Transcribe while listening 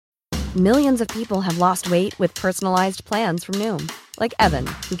Millions of people have lost weight with personalized plans from Noom. Like Evan,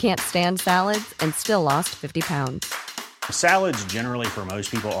 who can't stand salads and still lost 50 pounds. Salads generally for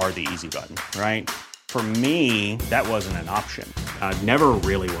most people are the easy button, right? For me, that wasn't an option. I never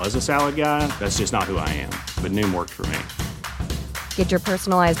really was a salad guy. That's just not who I am. But Noom worked for me. Get your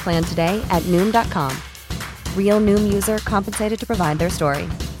personalized plan today at Noom.com. Real Noom user compensated to provide their story.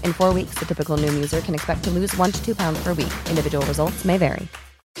 In 4 weeks, the typical Noom user can expect to lose 1 to 2 pounds per week. Individual results may vary.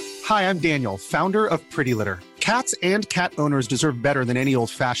 Hi, I'm Daniel, founder of Pretty Litter. Cats and cat owners deserve better than any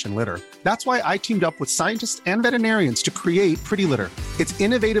old-fashioned litter. That's why I teamed up with scientists and veterinarians to create Pretty Litter. Its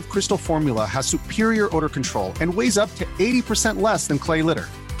innovative crystal formula has superior odor control and weighs up to 80% less than clay litter.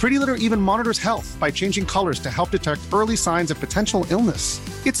 Pretty Litter even monitors health by changing colors to help detect early signs of potential illness.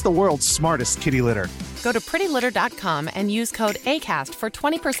 It's the world's smartest kitty litter. Go to prettylitter.com and use code ACAST for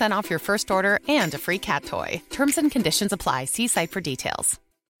 20% off your first order and a free cat toy. Terms and conditions apply. See site for details.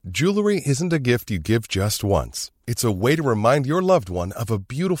 Jewelry isn't a gift you give just once. It's a way to remind your loved one of a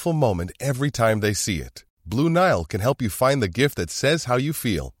beautiful moment every time they see it. Blue Nile can help you find the gift that says how you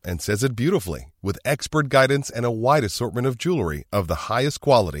feel and says it beautifully, with expert guidance and a wide assortment of jewelry of the highest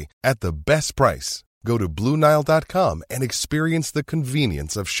quality at the best price. Go to BlueNile.com and experience the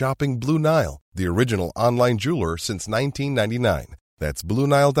convenience of shopping Blue Nile, the original online jeweler since 1999. That's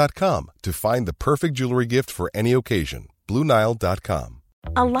BlueNile.com to find the perfect jewelry gift for any occasion. BlueNile.com.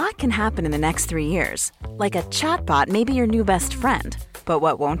 A lot can happen in the next 3 years. Like a chatbot may be your new best friend. But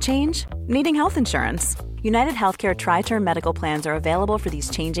what won't change? Needing health insurance. United Healthcare Tri-Term Medical Plans are available for these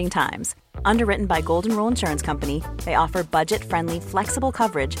changing times. Underwritten by Golden Rule Insurance Company, they offer budget-friendly, flexible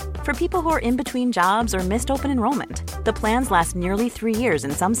coverage for people who are in between jobs or missed open enrollment. The plans last nearly 3 years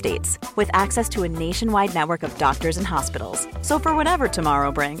in some states, with access to a nationwide network of doctors and hospitals. So for whatever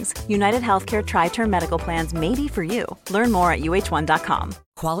tomorrow brings, United Healthcare Tri-Term Medical Plans may be for you. Learn more at uh1.com.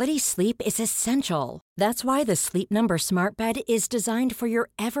 Quality sleep is essential. That's why the Sleep Number Smart Bed is designed for your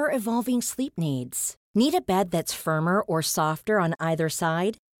ever-evolving sleep needs. Need a bed that's firmer or softer on either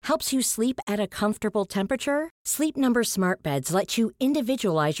side? Helps you sleep at a comfortable temperature? Sleep Number Smart Beds let you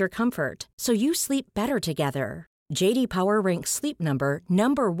individualize your comfort, so you sleep better together. J.D. Power ranks Sleep Number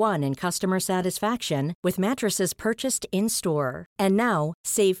number 1 in customer satisfaction with mattresses purchased in-store. And now,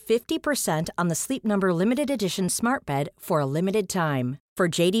 save 50% on the Sleep Number Limited Edition Smart Bed for a limited time. For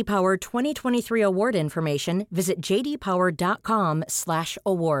J.D. Power 2023 award information, visit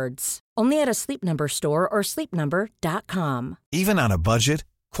jdpower.com/awards. Only at a Sleep Number store or sleepnumber.com. Even on a budget,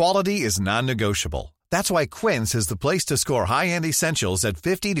 quality is non-negotiable. That's why Quince is the place to score high-end essentials at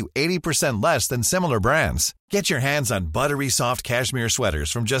 50 to 80% less than similar brands. Get your hands on buttery soft cashmere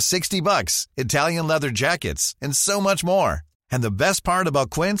sweaters from just $60, Italian leather jackets, and so much more. And the best part about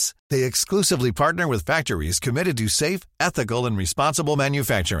Quince, they exclusively partner with factories committed to safe, ethical, and responsible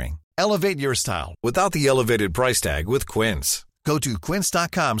manufacturing. Elevate your style without the elevated price tag with Quince. Go to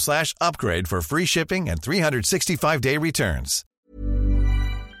quince.com/upgrade for free shipping and 365-day returns.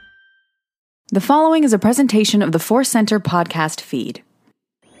 The following is a presentation of the Force Center podcast feed.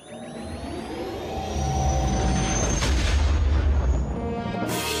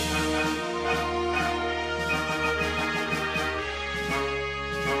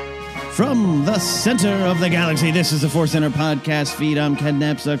 From the center of the galaxy, this is the Force Center podcast feed. I'm Ken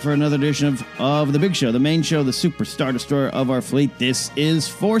Napzok for another edition of The Big Show, the main show, the superstar destroyer of our fleet. This is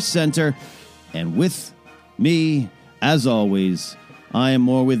Force Center, and with me, as always, I am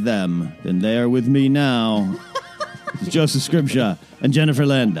more with them than they are with me now. It's Joseph Scrimshaw and Jennifer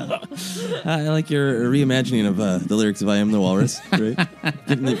Landa. I like your reimagining of the lyrics of I Am the Walrus. Right?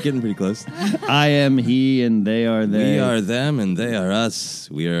 Getting pretty close. I am he and they are they. We are them and they are us.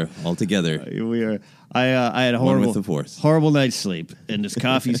 We are all together. We are. I had a One with the Force. horrible night's sleep, and this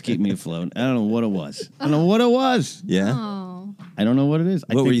coffee's keeping me afloat. I don't know what it was. Yeah? I don't know what it is.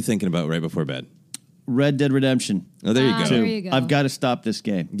 What were you thinking about right before bed? Red Dead Redemption. Oh, there you go. There you go. I've got to stop this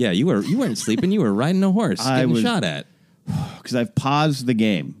game. Yeah, you weren't sleeping. You were riding a horse, getting shot at. Because I've paused the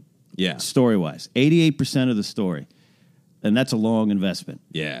game. Yeah. Story-wise. 88% of the story. And that's a long investment.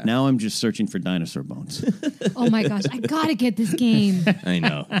 Yeah. Now I'm just searching for dinosaur bones. Oh, my gosh. I got to get this game. I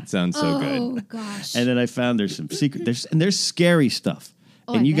know. It sounds so good. Oh, gosh. And then I found there's some secret. There's scary stuff.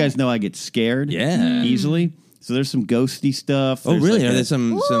 Oh, and I you bet. guys know I get scared Yeah. easily. So there's some ghosty stuff. Oh, There's really? like Are there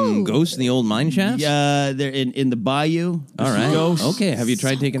some ghosts in the old mine shafts? Yeah, they're in the bayou. All There's some right. ghosts. Okay. Have you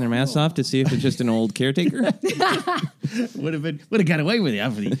tried taking their masks off to see if it's just an old caretaker? Would have got away with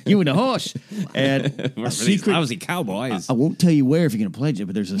it. You and the horse. And a secret. lousy cowboys. I won't tell you where if you're going to pledge it,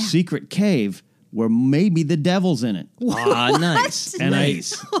 but there's a secret cave where maybe the devil's in it. Ah, nice. And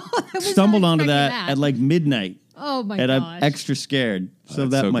nice. I stumbled onto that at like midnight. Oh my and gosh. I'm extra scared. So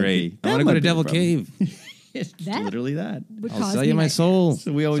that's that so might great. be. I want to go to Devil Cave. It's That literally that. would I'll cause sell me you my night- soul.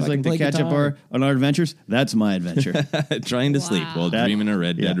 So we always so I like can to play catch up guitar. on our adventures. That's my adventure. Trying to sleep while That- dreaming of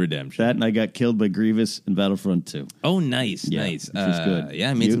Red yeah. Dead Redemption. That and I got killed by Grievous in Battlefront 2. Oh, nice, Yeah, nice. which is good.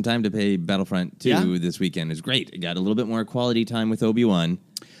 Yeah, I made You? some time to play Battlefront 2 Yeah? this weekend. It was great. I got a little bit more quality time with Obi-Wan.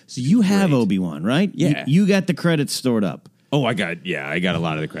 So you have Great. Obi-Wan, right? Yeah. You got the credits stored up. Oh, I got a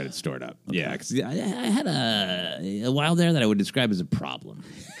lot of the credits stored up. Okay. Yeah, because I had a while there that I would describe as a problem.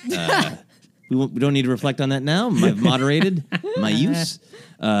 We don't need to reflect on that now. I've moderated my use.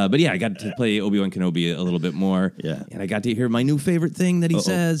 But yeah, I got to play Obi-Wan Kenobi a little bit more. Yeah. And I got to hear my new favorite thing that he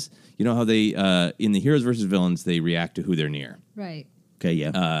says. You know how they, in the Heroes versus Villains, they react to who they're near. Right. Okay,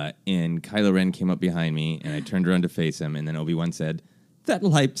 yeah. And Kylo Ren came up behind me, and I turned around to face him, and then Obi-Wan said, "That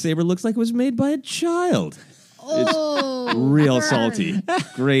lightsaber looks like it was made by a child." Oh, Real burn. salty.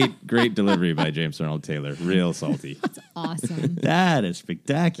 Great delivery by James Arnold Taylor. Real salty. Awesome. That is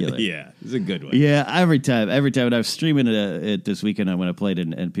spectacular. Yeah, it's a good one. Yeah, every time. And I was streaming it this weekend when I played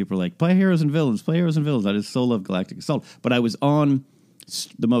it, and people were like, play Heroes and Villains. I just so love Galactic Assault. But I was on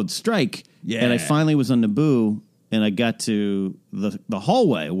the mode Strike, and I finally was on Naboo, and I got to the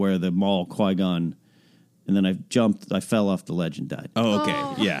hallway where the Maul Qui-Gon, and then I fell off the ledge and died. Oh,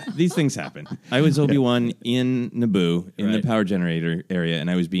 okay. Yeah, these things happen. I was Obi-Wan in Naboo, in the power generator area,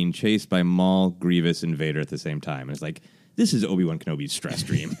 and I was being chased by Maul, Grievous, and Vader at the same time. And it's like, this is Obi-Wan Kenobi's stress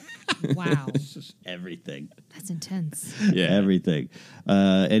dream. Wow. Everything. That's intense. Yeah. Everything.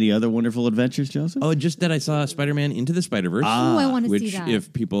 Any other wonderful adventures, Joseph? Oh, just that I saw Spider-Man Into the Spider-Verse. Oh, I want to see Which, that.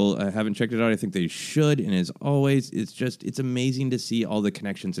 if people haven't checked it out, I think they should. And as always, it's amazing to see all the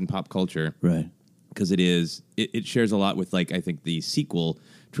connections in pop culture. Right. Because it shares a lot with, like, I think the sequel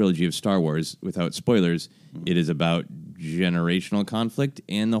trilogy of Star Wars. Without spoilers, it is about generational conflict,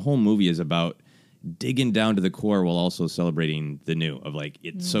 and the whole movie is about digging down to the core while also celebrating the new. Of like,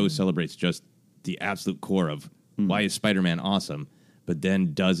 it so celebrates just the absolute core of why is Spider-Man awesome, but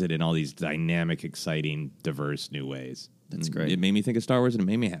then does it in all these dynamic, exciting, diverse new ways. That's And great. It made me think of Star Wars, and it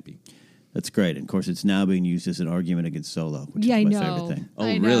made me happy. That's great. And of course, it's now being used as an argument against Solo, which Yeah, is I my know. favorite thing. Oh,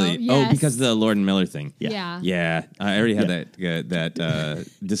 I know, really? yes. Oh, because of the Lord and Miller thing. Yeah. Yeah, I already had that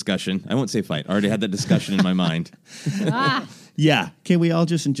discussion. I won't say fight. I already had that discussion in my mind. Yeah. Can we all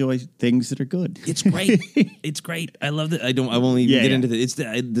just enjoy things that are good? It's great. It's great. I love that. I won't even get into the. It's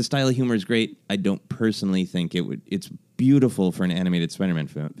the style of humor is great. I don't personally think it would. It's beautiful for an animated Spider-Man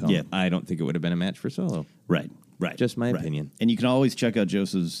film. Yeah. I don't think it would have been a match for Solo. Right. Just my opinion. And you can always check out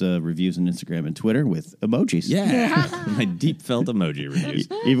Joseph's reviews on Instagram and Twitter with emojis. Yeah. My deep felt emoji reviews.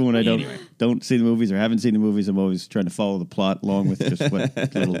 Even when I Anyway. don't see the movies or haven't seen the movies, I'm always trying to follow the plot along with just what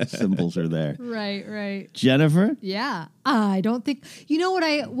little symbols are there. Right. Jennifer? Yeah. I don't think, you know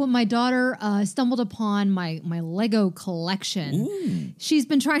when my daughter stumbled upon my Lego collection. She's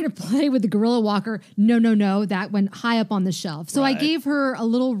been trying to play with the Gorilla Walker. No, that went high up on the shelf. So I gave her a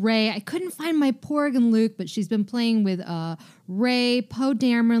little Rey. I couldn't find my Porg and Luke, but she's been playing with Rey, Poe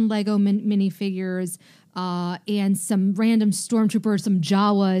Dameron Lego minifigures, and some random stormtroopers, some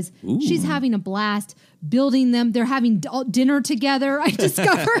Jawas. She's having a blast building them. They're having dinner together. I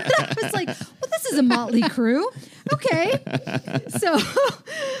discovered. I was like, well, this is a motley crew. Okay. So,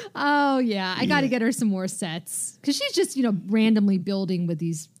 I got to get her some more sets because she's just, randomly building with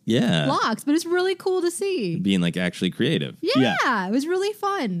these Yeah. blocks, but it's really cool to see. Being like actually creative. Yeah, it was really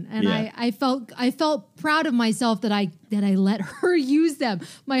fun, and Yeah. I felt proud of myself that I let her use them.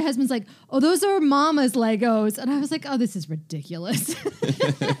 My husband's like, "Oh, those are Mama's Legos," and I was like, "Oh, this is ridiculous."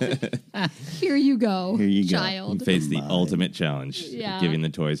 Here you go, child. You face the ultimate challenge. Yeah. Giving the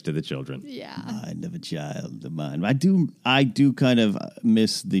toys to the children. Yeah, Mind of a child of mine. I do kind of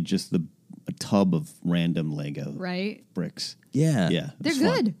miss a tub of random Lego right. bricks. Yeah. Yeah. They're it's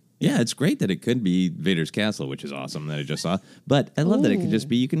fun. good. Yeah, it's great that it could be Vader's castle, which is awesome that I just saw. But I love that it could just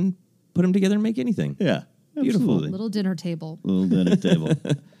be, you can put them together and make anything. Yeah. Beautiful. Absolutely. Little dinner table. Little dinner table.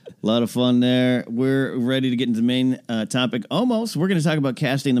 A lot of fun there. We're ready to get into the main topic almost. We're going to talk about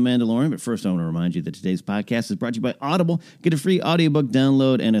casting The Mandalorian, but first I want to remind you that today's podcast is brought to you by Audible. Get a free audiobook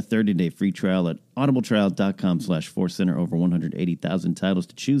download and a 30-day free trial at audibletrial.com/4center. Over 180,000 titles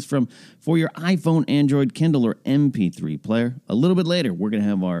to choose from for your iPhone, Android, Kindle, or MP3 player. A little bit later, we're going to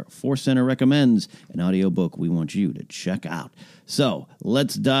have our 4Center Recommends, an audiobook we want you to check out. So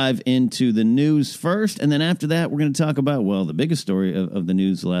let's dive into the news first, and then after that, we're going to talk about, the biggest story of the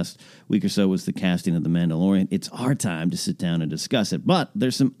news the last last week or so was the casting of The Mandalorian. It's our time to sit down and discuss it. But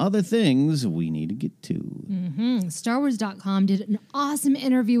there's some other things we need to get to. StarWars.com did an awesome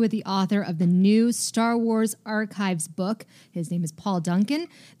interview with the author of the new Star Wars Archives book. His name is Paul Duncan.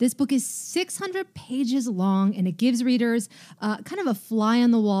 This book is 600 pages long, and it gives readers kind of a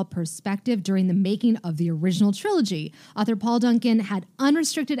fly-on-the-wall perspective during the making of the original trilogy. Author Paul Duncan had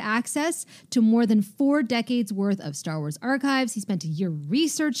unrestricted access to more than 4 decades worth of Star Wars archives. He spent a year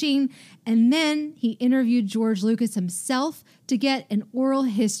researching, and then he interviewed George Lucas himself to get an oral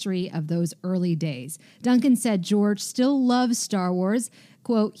history of those early days. Duncan said George still loves Star Wars.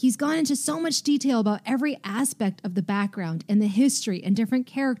 Quote, he's gone into so much detail about every aspect of the background and the history and different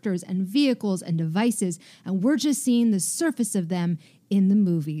characters and vehicles and devices, and we're just seeing the surface of them in the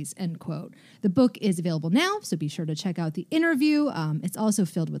movies, end quote. The book is available now, so be sure to check out the interview. It's also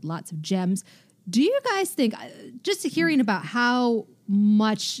filled with lots of gems. Do you guys think, just hearing about how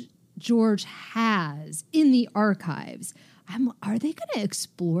much George has in the archives, are they going to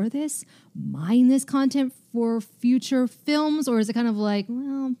explore this, mine this content for future films, or is it kind of like,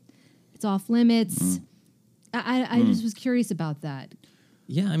 well, it's off limits? I just was curious about that.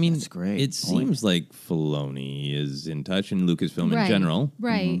 Yeah, I mean, that's great. It seems like Filoni is in touch, and Lucasfilm in general.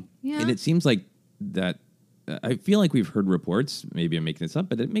 Right, yeah. And it seems like that, I feel like we've heard reports, maybe I'm making this up,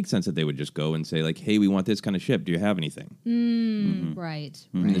 but it makes sense that they would just go and say, like, hey, we want this kind of ship. Do you have anything? Right.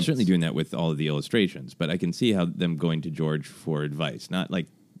 And they're certainly doing that with all of the illustrations, but I can see how them going to George for advice, not like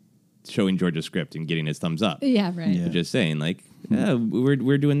showing George a script and getting his thumbs up. Yeah, right. But just saying, like,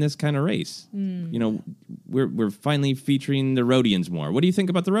 we're doing this kind of race. You know, we're finally featuring the Rhodians more. What do you think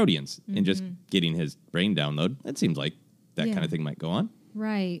about the Rhodians? And just getting his brain download. That seems like that kind of thing might go on.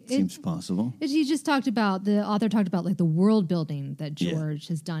 Right. Seems possible. He just talked about, the author talked about like the world building that George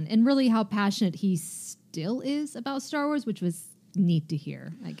has done, and really how passionate he still is about Star Wars, which was neat to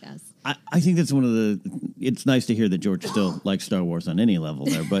hear, I guess. I think that's one of it's nice to hear that George still likes Star Wars on any level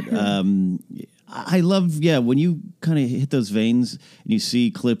there, but I love, when you kind of hit those veins and you see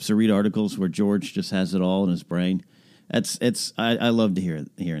clips or read articles where George just has it all in his brain. I love to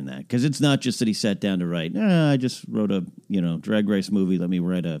hearing that, because it's not just that he sat down to write. I just wrote a drag race movie. Let me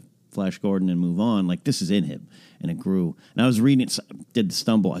write a Flash Gordon and move on. Like, this is in him, and it grew. And I was reading it. I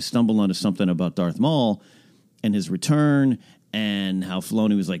stumbled onto something about Darth Maul and his return, and how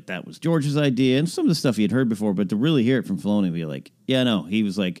Filoni was like, that was George's idea, and some of the stuff he had heard before. But to really hear it from Filoni, be like, he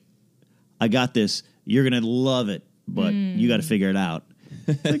was like, I got this. You're gonna love it, but you got to figure it out.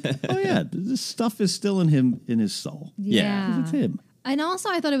 Like, this stuff is still in him, in his soul. Yeah. It's him. And also,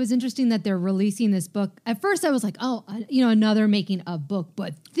 I thought it was interesting that they're releasing this book. At first, I was like, another making a book.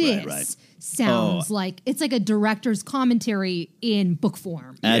 But this sounds like it's like a director's commentary in book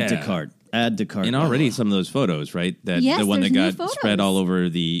form. Add to cart. And already some of those photos, right? The one that got spread all over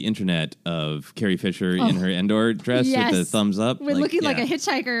the internet of Carrie Fisher in her Endor dress with the thumbs up. We're looking like a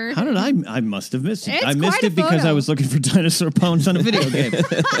hitchhiker. How did I must have missed it. It's I missed it because I was looking for dinosaur bones on a video game.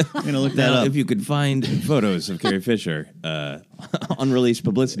 I'm going to look that up. If you could find photos of Carrie Fisher, unreleased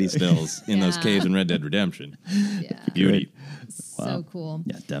publicity stills in those caves in Red Dead Redemption. Yeah. Beauty. So cool.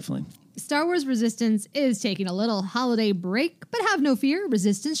 Yeah, definitely. Star Wars Resistance is taking a little holiday break, but have no fear,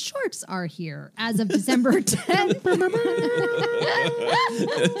 Resistance shorts are here as of December 10th.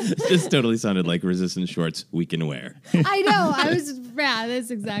 Just totally sounded like Resistance shorts we can wear. I know.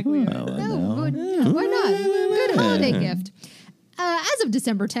 That's exactly right. Good. Yeah, why not? Good holiday gift. As of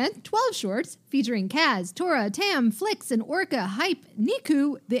December 10th, 12 shorts featuring Kaz, Tora, Tam, Flix, and Orca, Hype,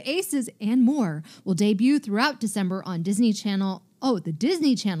 Niku, the Aces, and more will debut throughout December on Disney Channel. The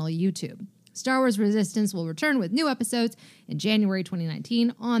Disney Channel YouTube. Star Wars Resistance will return with new episodes in January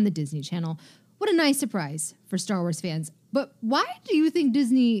 2019 on the Disney Channel. What a nice surprise for Star Wars fans. But why do you think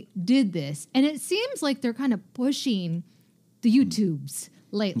Disney did this? And it seems like they're kind of pushing the YouTubes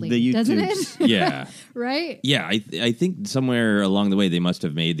lately, doesn't it? Yeah. Right? Yeah, I think somewhere along the way they must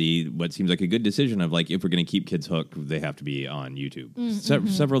have made what seems like a good decision of, like, if we're going to keep kids hooked, they have to be on YouTube.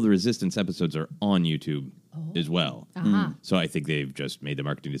 Several of the Resistance episodes are on YouTube as well. So I think they've just made the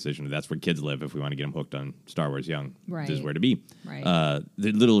marketing decision that's where kids live. If we want to get them hooked on Star Wars young, this is where to be. Right.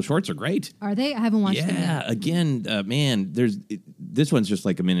 The little shorts are great. Are they? I haven't watched them yet. Again, man, this one's just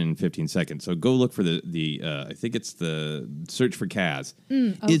like a minute and 15 seconds. So go look for the I think it's the Search for Kaz.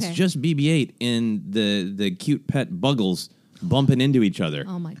 Okay. It's just BB-8 and the cute pet Buggles bumping into each other.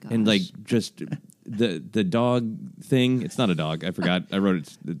 Oh my gosh. And like just the dog thing. It's not a dog. I forgot. I wrote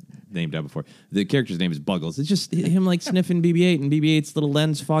its name down before. The character's name is Buggles. It's just him like sniffing BB-8 and BB-8's little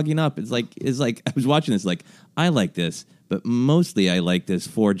lens fogging up. It's like I was watching this like, I like this, But mostly I like this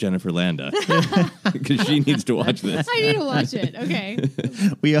for Jennifer Landa because she needs to watch this. I need to watch it. Okay.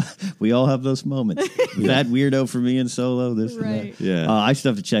 We all have those moments. That weirdo for me in Solo. This and Right. that. Yeah. I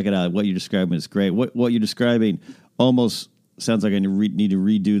still have to check it out. What you're describing is great. What you're describing almost sounds like I need to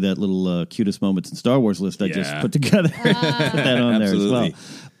redo that little cutest moments in Star Wars list I just put together. Put that on there as well.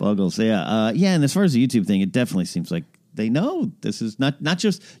 Buggles. Yeah. And as far as the YouTube thing, it definitely seems like they know this is not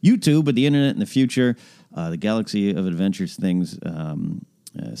just YouTube, but the internet in the future. The Galaxy of Adventures things,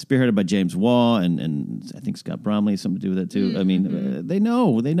 spearheaded by James Waugh and I think Scott Bromley has something to do with that too. I mean, they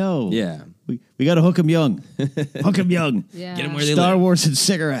know. Yeah. We got to hook them young. Hook them young. Yeah. Get them where they Star live. Wars and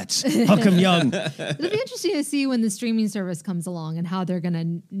cigarettes. Hook them young. It'll be interesting to see when the streaming service comes along and how they're going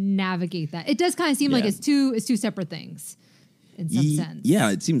to navigate that. It does kind of seem like it's two separate things in some sense. Yeah,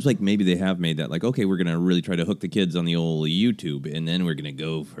 it seems like maybe they have made that like, okay, we're going to really try to hook the kids on the old YouTube, and then we're going to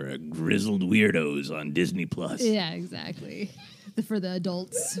go for a grizzled weirdos on Disney Plus. Yeah, exactly. For the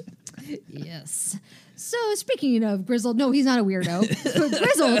adults. Yes. So speaking of grizzled, no, he's not a weirdo. But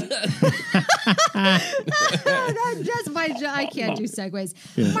grizzled. I can't do segues.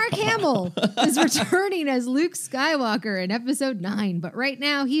 Yeah. Mark Hamill is returning as Luke Skywalker in Episode 9, but right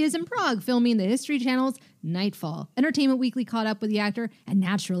now he is in Prague filming the History Channel's Nightfall. Entertainment Weekly caught up with the actor, and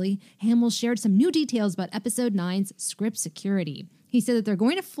naturally, Hamill shared some new details about Episode 9's script security. He said that they're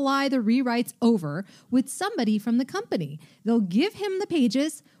going to fly the rewrites over with somebody from the company. They'll give him the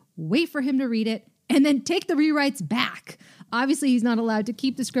pages, wait for him to read it, and then take the rewrites back. Obviously, he's not allowed to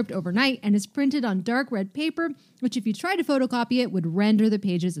keep the script overnight and is printed on dark red paper, which if you try to photocopy it would render the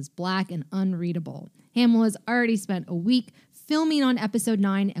pages as black and unreadable. Hamill has already spent a week filming on Episode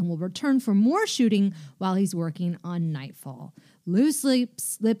 9 and will return for more shooting while he's working on Nightfall. Loose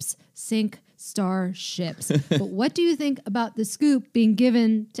lips sink starships. But what do you think about the scoop being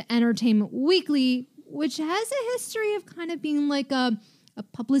given to Entertainment Weekly, which has a history of kind of being like a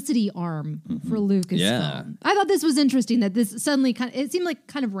publicity arm for Lucasfilm? I thought this was interesting that this suddenly it seemed like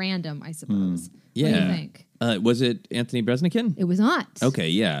kind of random, I suppose. Yeah. What do you think? Was it Anthony Breznican? It was not. Okay,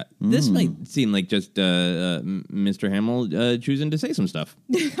 yeah. This might seem like just Mr. Hamill choosing to say some stuff.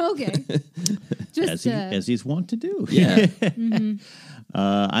 Okay. Just as he's wont to do. Yeah.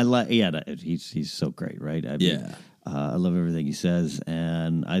 I like. Yeah, he's so great, right? I mean, I love everything he says,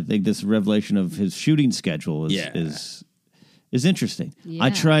 and I think this revelation of his shooting schedule is interesting. Yeah. I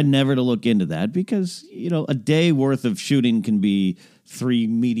try never to look into that because a day worth of shooting can be 3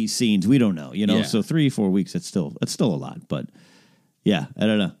 meaty scenes. We don't know, So 3-4 weeks, it's still a lot. But yeah, I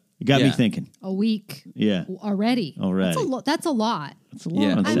don't know. It got me thinking. A week. Yeah. Already. Already. That's a lot. That's a lot.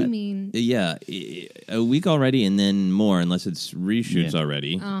 Yeah. I mean. Yeah, a week already and then more unless it's reshoots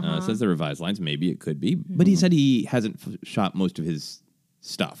already. It says the revised lines. Maybe it could be. But he said he hasn't shot most of his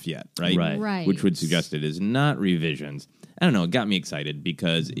stuff yet, right? Right. Which would suggest it is not revisions. I don't know. It got me excited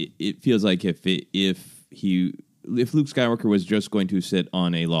because it feels like if Luke Skywalker was just going to sit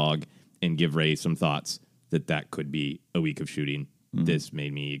on a log and give Rey some thoughts, that could be a week of shooting. This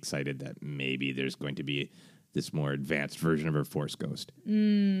made me excited that maybe there's going to be this more advanced version of her Force Ghost.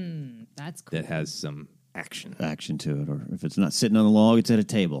 That's cool. That has some action to it, or if it's not sitting on a log, it's at a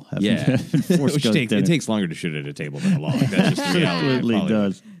table. It takes longer to shoot at a table than a log. That's just the reality. It absolutely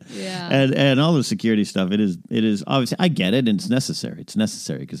does. Yeah, and all the security stuff. It is obviously, I get it, and it's necessary. It's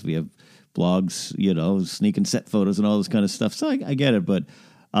necessary because we have blogs, sneaking set photos and all this kind of stuff. So I get it, but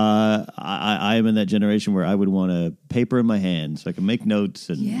I am in that generation where I would want a paper in my hand so I can make notes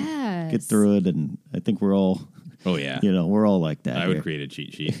and get through it. And I think we're all. Oh, yeah. We're all like that. I would create a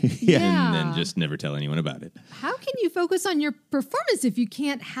cheat sheet Yeah. and then just never tell anyone about it. How can you focus on your performance if you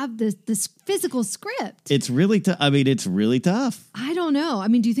can't have this physical script? It's really tough. I mean, it's really tough. I don't know. I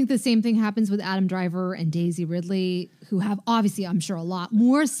mean, do you think the same thing happens with Adam Driver and Daisy Ridley, who have obviously, I'm sure, a lot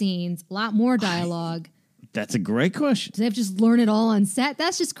more scenes, a lot more dialogue? That's a great question. Do they have to just learn it all on set?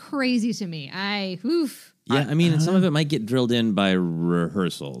 That's just crazy to me. Yeah, I mean, some of it might get drilled in by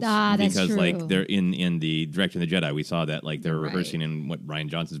rehearsals. That's because, true. like, they're in the Direction of the Jedi, we saw that, like, they're rehearsing in Rian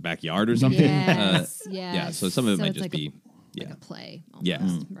Johnson's backyard or something. Yes, Yeah, so some of it might it's just like be like a play. Almost. Yeah.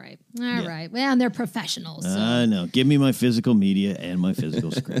 Right. All right. Well, and they're professionals. So. I know. Give me my physical media and my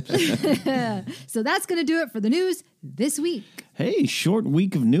physical scripts. So that's going to do it for the news this week. Hey, short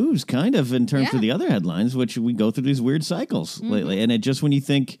week of news, kind of, in terms of the other headlines, which we go through these weird cycles lately. And it just, when you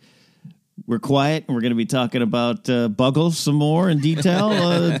think We're quiet, and we're going to be talking about Buggles some more in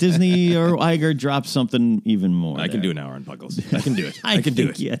detail. Disney or Iger dropped something even more. I can do an hour on Buggles. I can do it. I can do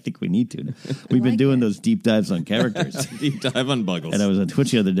it. Yeah, I think we need to. We've been doing those deep dives on characters. Deep dive on Buggles. And I was on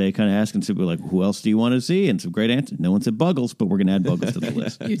Twitch the other day kind of asking people, like, who else do you want to see? And some great answers. No one said Buggles, but we're going to add Buggles to the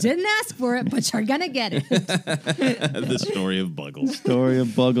list. You didn't ask for it, but you're going to get it. The story of Buggles. Story of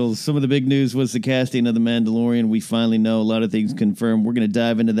Buggles. Some of the big news was the casting of The Mandalorian. We finally know a lot of things confirmed. We're going to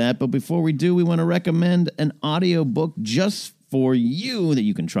dive into that. But before we do, we want to recommend an audiobook just for you that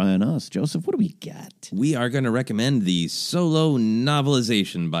you can try on us. Joseph, what do we got? We are going to recommend the Solo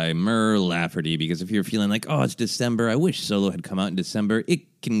novelization by Mur Lafferty, because if you're feeling like, oh, it's December, I wish Solo had come out in December,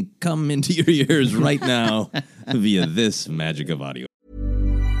 it can come into your ears right now via this magic of audio.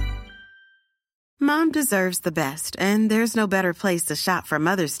 Mom deserves the best, and there's no better place to shop for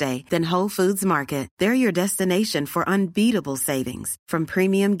Mother's Day than Whole Foods Market. They're your destination for unbeatable savings, from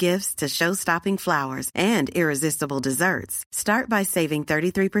premium gifts to show-stopping flowers and irresistible desserts. Start by saving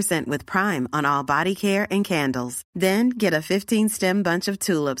 33% with Prime on all body care and candles. Then get a 15-stem bunch of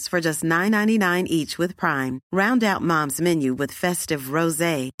tulips for just $9.99 each with Prime. Round out Mom's menu with festive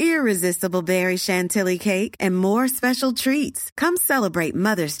rosé, irresistible berry chantilly cake, and more special treats. Come celebrate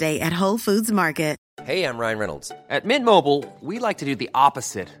Mother's Day at Whole Foods Market. Hey, I'm Ryan Reynolds. At Mint Mobile, we like to do the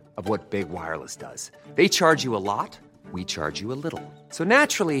opposite of what Big Wireless does. They charge you a lot, we charge you a little. So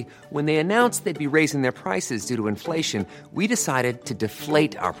naturally, when they announced they'd be raising their prices due to inflation, we decided to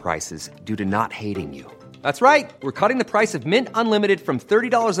deflate our prices due to not hating you. That's right. We're cutting the price of Mint Unlimited from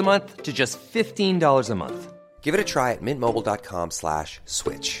 $30 a month to just $15 a month. Give it a try at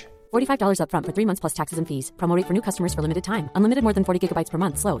mintmobile.com/switch. $45 up front for 3 months plus taxes and fees. Promo rate for new customers for limited time. Unlimited more than 40 gigabytes per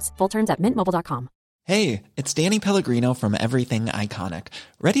month. Slows full terms at mintmobile.com. Hey, it's Danny Pellegrino from Everything Iconic.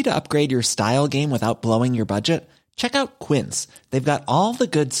 Ready to upgrade your style game without blowing your budget? Check out Quince. They've got all the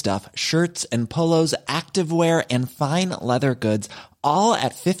good stuff, shirts and polos, activewear, and fine leather goods, all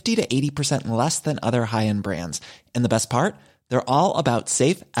at 50 to 80% less than other high-end brands. And the best part? They're all about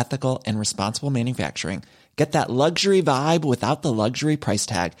safe, ethical, and responsible manufacturing. Get that luxury vibe without the luxury price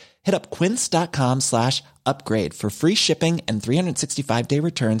tag. Hit up quince.com/upgrade for free shipping and 365-day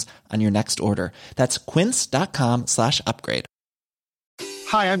returns on your next order. That's quince.com/upgrade.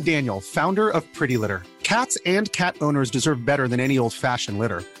 Hi, I'm Daniel, founder of Pretty Litter. Cats and cat owners deserve better than any old-fashioned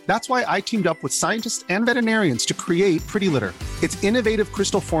litter. That's why I teamed up with scientists and veterinarians to create Pretty Litter. Its innovative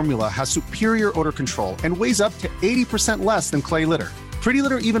crystal formula has superior odor control and weighs up to 80% less than clay litter. Pretty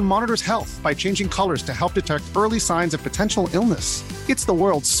Litter even monitors health by changing colors to help detect early signs of potential illness. It's the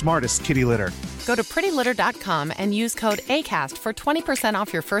world's smartest kitty litter. Go to prettylitter.com and use code ACAST for 20%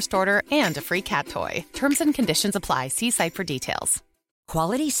 off your first order and a free cat toy. Terms and conditions apply. See site for details.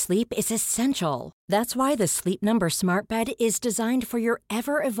 Quality sleep is essential. That's why the Sleep Number Smart Bed is designed for your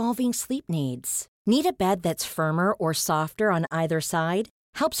ever-evolving sleep needs. Need a bed that's firmer or softer on either side?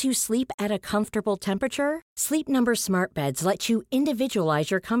 Helps you sleep at a comfortable temperature? Sleep Number Smart Beds let you individualize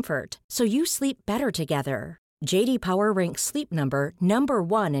your comfort, so you sleep better together. J.D. Power ranks Sleep Number number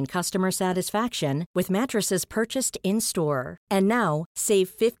 1 in customer satisfaction with mattresses purchased in-store. And now, save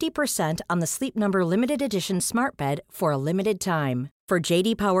 50% on the Sleep Number Limited Edition Smart Bed for a limited time. For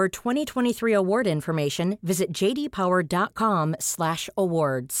J.D. Power 2023 award information, visit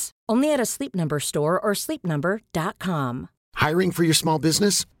jdpower.com/awards. Only at a Sleep Number store or sleepnumber.com. Hiring for your small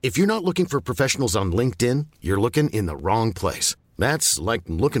business? If you're not looking for professionals on LinkedIn, you're looking in the wrong place. That's like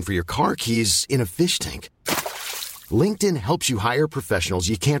looking for your car keys in a fish tank. LinkedIn helps you hire professionals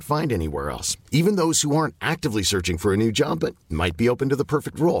you can't find anywhere else, even those who aren't actively searching for a new job but might be open to the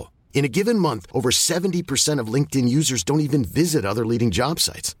perfect role. In a given month, over 70% of LinkedIn users don't even visit other leading job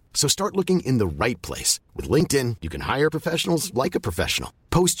sites. So start looking in the right place. With LinkedIn, you can hire professionals like a professional.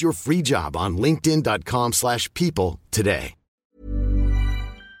 Post your free job on linkedin.com/people today.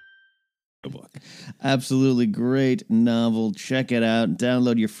 Absolutely great novel. Check it out.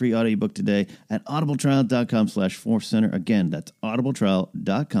 Download your free audiobook today at audibletrial.com/forcecenter. Again, that's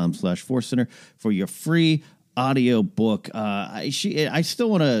audibletrial.com/forcecenter for your free audiobook. I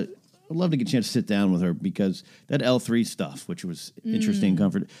still want to. I'd love to get a chance to sit down with her because that L3 stuff, which was interesting,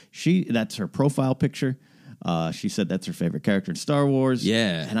 comfort. That's her profile picture. She said that's her favorite character in Star Wars.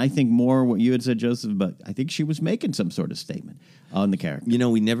 Yeah. And I think more what you had said, Joseph, but I think she was making some sort of statement on the character. You know,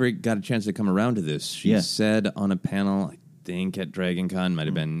 we never got a chance to come around to this. She said on a panel, I think at Dragon Con, might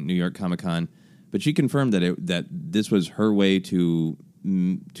have been New York Comic Con, but she confirmed that this was her way to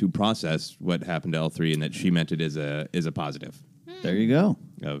process what happened to L3 and that she meant it as a positive. There you go.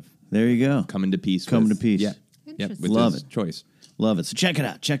 There you go. Coming to peace. Coming to peace. Yeah. Yep. With Love his it. choice. Love it. So check it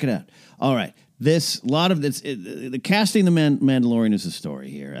out. Check it out. All right. a lot of this, the casting the Mandalorian is a story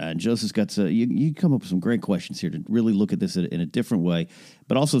here. And Joseph's got you come up with some great questions here to really look at this in a different way.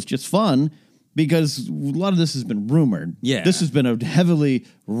 But also it's just fun because a lot of this has been rumored. Yeah. This has been a heavily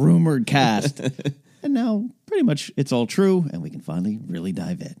rumored cast. And now pretty much it's all true and we can finally really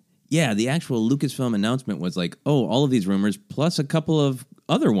dive in. Yeah, the actual Lucasfilm announcement was like, all of these rumors, plus a couple of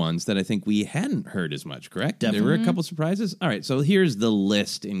other ones that I think we hadn't heard as much, correct? Definitely. There were a couple surprises. All right, so here's the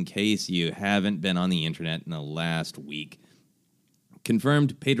list in case you haven't been on the internet in the last week.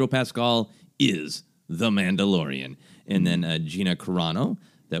 Confirmed, Pedro Pascal is the Mandalorian. And then Gina Carano,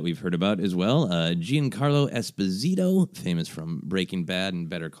 that we've heard about as well. Giancarlo Esposito, famous from Breaking Bad and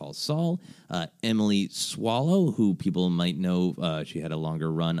Better Call Saul. Emily Swallow, who people might know. She had a longer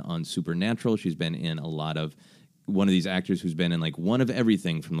run on Supernatural. She's been in one of these actors who's been in like one of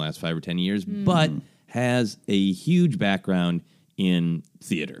everything from the last 5 or 10 years, but has a huge background in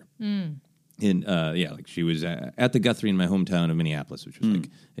theater. Like she was at the Guthrie in my hometown of Minneapolis, which was like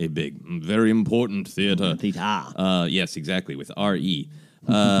a big, very important theater. Yes, exactly, with R.E.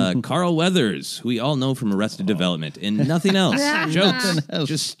 Carl Weathers, who we all know from Arrested Development, and nothing else.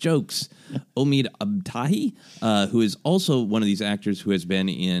 Just jokes. Omid Abtahi, who is also one of these actors who has been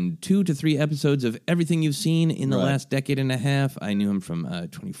in 2 to 3 episodes of everything you've seen in the last decade and a half. I knew him from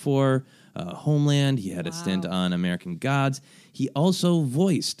 24, Homeland. He had a stint on American Gods. He also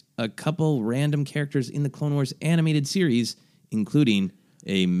voiced a couple random characters in the Clone Wars animated series, including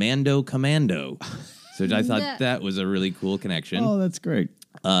a Mando Commando. So I thought that was a really cool connection. Oh, that's great.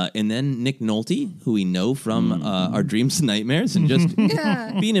 And then Nick Nolte, who we know from Our Dreams and Nightmares and just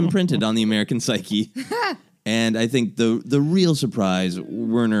being imprinted on the American psyche. And I think the real surprise,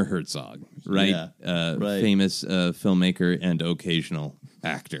 Werner Herzog, right? Yeah, famous filmmaker and occasional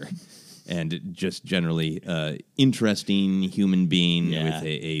actor. And just generally interesting human being with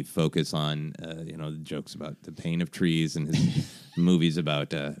a focus on, the jokes about the pain of trees and his movies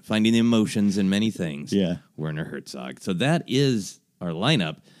about finding the emotions in many things. Yeah. Werner Herzog. So that is our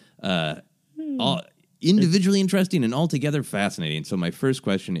lineup. All individually interesting and altogether fascinating. So my first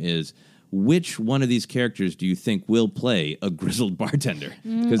question is, which one of these characters do you think will play a grizzled bartender?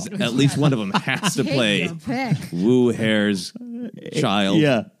 Because at least one of them has to play Wu Hare's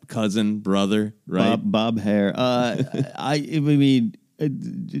child, cousin, brother, right? Bob Hare. I mean,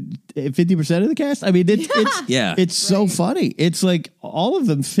 50% of the cast. I mean, it's so funny. It's like all of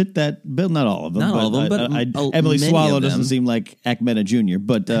them fit that bill. Not all of them. But Emily Swallow doesn't seem like Ackmena Jr.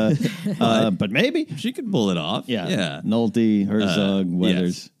 But maybe she could pull it off. Yeah. Nolte, Herzog,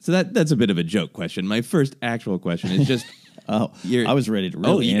 Weathers. Yes. So that's a bit of a joke question. My first actual question is just. I was ready to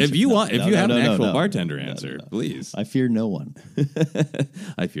really answer. If you have an actual bartender answer, please. I fear no one.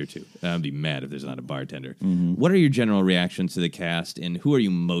 I fear too. I'd be mad if there's not a bartender. What are your general reactions to the cast, and who are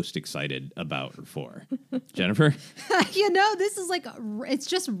you most excited about or for? Jennifer? This is like, it's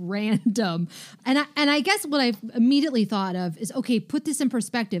just random. And I guess what I've immediately thought of is, okay, put this in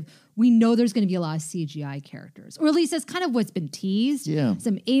perspective. We know there's going to be a lot of CGI characters, or at least that's kind of what's been teased. Yeah.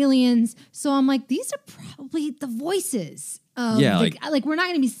 Some aliens. So I'm like, these are probably the voices. Like we're not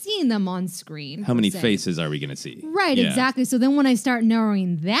going to be seeing them on screen. How many faces are we going to see? Right, exactly. So then when I start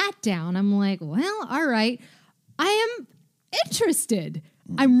narrowing that down, I'm like, well, all right, I am interested.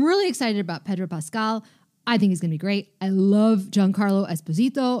 I'm really excited about Pedro Pascal. I think he's going to be great. I love Giancarlo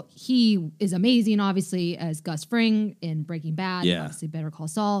Esposito. He is amazing, obviously, as Gus Fring in Breaking Bad. Yeah. Obviously, Better Call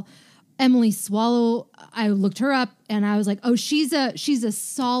Saul. Emily Swallow, I looked her up and I was like, oh, she's a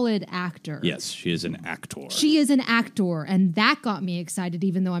solid actor. Yes, she is an actor. She is an actor, and that got me excited,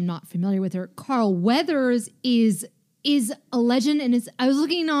 even though I'm not familiar with her. Carl Weathers is a legend, and I was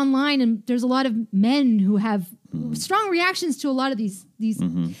looking online, and there's a lot of men who have strong reactions to a lot of these.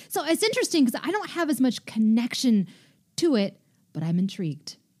 So it's interesting because I don't have as much connection to it, but I'm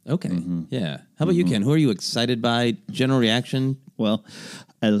intrigued. Okay, yeah. How about you, Ken? Who are you excited by? General reaction? Well,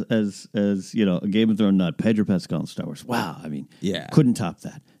 as you know, a Game of Thrones nut, Pedro Pascal in Star Wars. Wow, I mean, couldn't top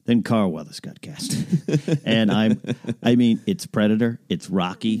that. Then Carl Weathers got cast, and I mean, it's Predator, it's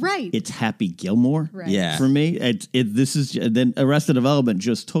Rocky, right? It's Happy Gilmore, right. Yeah. For me, then Arrested Development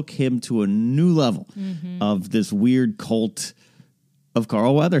just took him to a new level of this weird cult of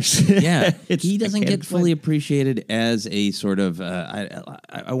Carl Weathers. Yeah, he doesn't get fully appreciated as a sort of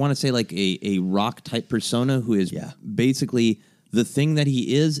I want to say like a rock type persona who is basically the thing that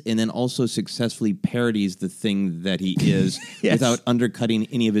he is, and then also successfully parodies the thing that he is without undercutting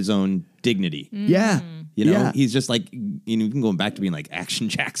any of his own dignity. Yeah. You know, Yeah. he's just like, even going back to being like Action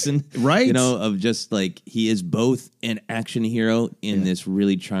Jackson, Right. You know, of just like, he is both an action hero in this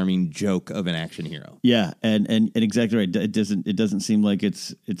really charming joke of an action hero. Yeah, and exactly right. It doesn't seem like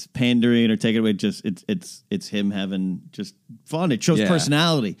it's pandering or taking away. Just it's him having just fun. It shows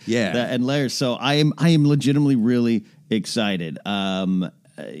personality, and layers. So I am legitimately really excited.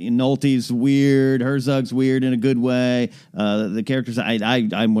 Nolte's weird, Herzog's weird in a good way. The characters,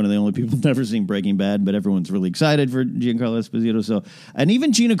 I'm one of the only people who've never seen Breaking Bad, but everyone's really excited for Giancarlo Esposito. So, and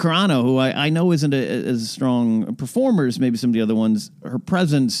even Gina Carano, who I know isn't as strong performer as maybe some of the other ones, her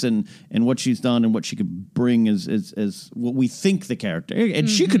presence and what she's done and what she could bring is what we think the character, and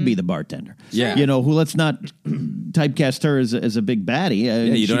she could be the bartender. Yeah, you know, who let's not typecast her as a big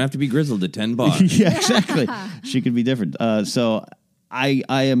baddie. You don't have to be grizzled at 10 bars. Yeah, exactly. She could be different. So. I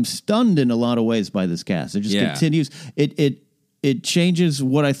am stunned in a lot of ways by this cast. It just continues. It changes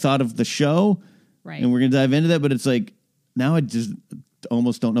what I thought of the show, right? And we're gonna dive into that. But it's like now I just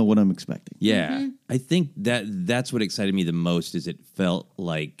almost don't know what I'm expecting. Yeah, I think that's what excited me the most. Is it felt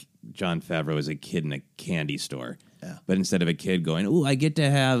like Jon Favreau was a kid in a candy store. Yeah. But instead of a kid going, "Ooh, I get to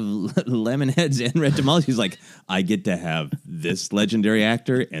have lemon heads and red tamales," he's like, "I get to have this legendary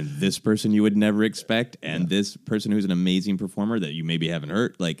actor and this person you would never expect, and this person who's an amazing performer that you maybe haven't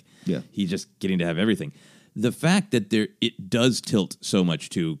heard." Like, he's just getting to have everything. The fact that it does tilt so much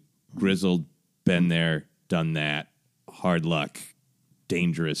to grizzled, been there, done that, hard luck,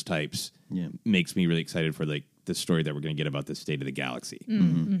 dangerous types, makes me really excited for like the story that we're going to get about the state of the galaxy.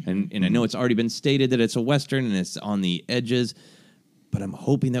 And I know it's already been stated that it's a Western and it's on the edges, but I'm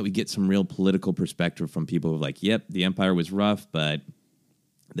hoping that we get some real political perspective from people who are like, yep, the Empire was rough, but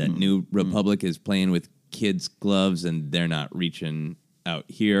that new Republic is playing with kids' gloves and they're not reaching out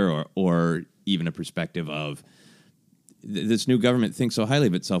here, or even a perspective of this new government thinks so highly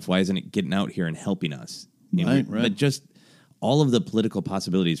of itself. Why isn't it getting out here and helping us? Right. But just all of the political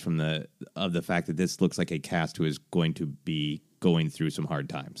possibilities from the fact that this looks like a cast who is going to be going through some hard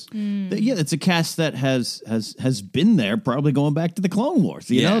times. Yeah, it's a cast that has been there, probably going back to the Clone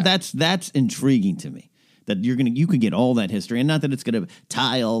Wars. You know, that's intriguing to me. That you can get all that history, and not that it's going to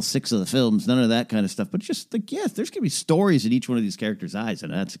tie all 6 of the films, none of that kind of stuff, but just like, there's going to be stories in each one of these characters' eyes,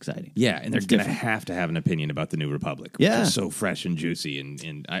 and that's exciting. Yeah, and they're going to have to have an opinion about the New Republic, which is so fresh and juicy,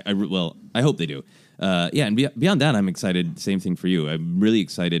 and I hope they do. And beyond that, I'm excited. Same thing for you. I'm really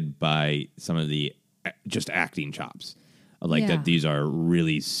excited by some of the just acting chops. That these are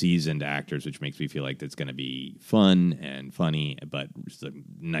really seasoned actors, which makes me feel like that's going to be fun and funny, but some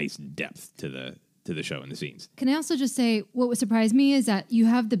nice depth to the show and the scenes. Can I also just say what would surprise me is that you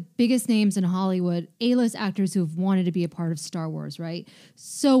have the biggest names in Hollywood, A-list actors who have wanted to be a part of Star Wars, right?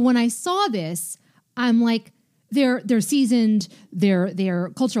 So when I saw this, I'm like, they're seasoned, they're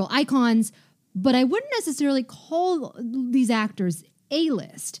cultural icons, but I wouldn't necessarily call these actors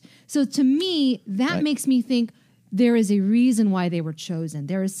A-list. So to me, that makes me think there is a reason why they were chosen.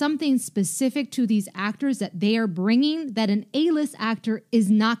 There is something specific to these actors that they are bringing that an A-list actor is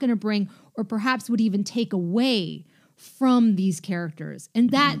not going to bring, or perhaps would even take away from these characters. And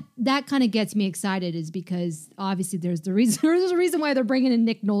that kind of gets me excited, is because obviously there's a reason why they're bringing in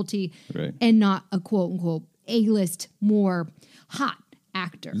Nick Nolte and not a quote unquote A-list more hot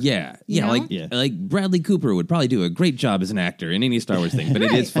actor. Yeah. You know? Like Bradley Cooper would probably do a great job as an actor in any Star Wars thing, but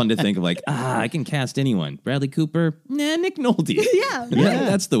it is fun to think of like, I can cast anyone. Bradley Cooper, Nick Nolte. Yeah.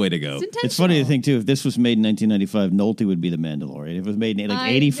 That's the way to go. It's funny to think too, if this was made in 1995, Nolte would be the Mandalorian. If it was made in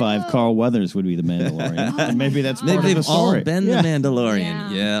 85, Carl Weathers would be the Mandalorian. And maybe that's part of the story. All been the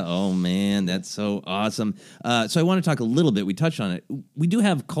Mandalorian. Yeah. Oh man, that's so awesome. So I want to talk a little bit. We touched on it. We do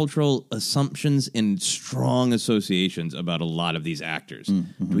have cultural assumptions and strong associations about a lot of these actors. Do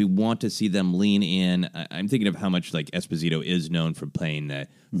we want to see them lean in? I'm thinking of how much like Esposito is known for playing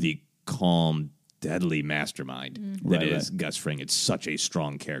the calm, deadly mastermind that is Gus Fring. It's such a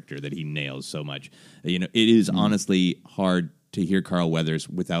strong character that he nails so much. You know, it is honestly hard to hear Carl Weathers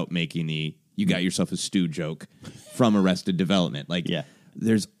without making the "you got yourself a stew" joke from Arrested Development.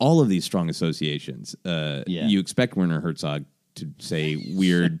 There's all of these strong associations. You expect Werner Herzog to say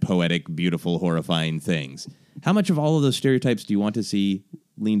weird, poetic, beautiful, horrifying things. How much of all of those stereotypes do you want to see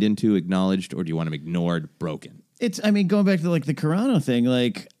leaned into, acknowledged, or do you want them ignored, broken? Going back to like the Carano thing,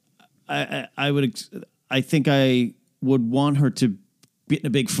 like I think I would want her to get in a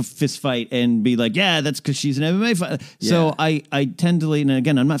big fist fight and be like, that's because she's an MMA fighter. Yeah. So I tend to lean, and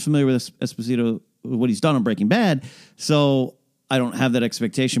again, I'm not familiar with Esposito, what he's done on Breaking Bad, so I don't have that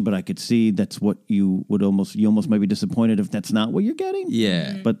expectation, but I could see that's what you almost might be disappointed if that's not what you're getting.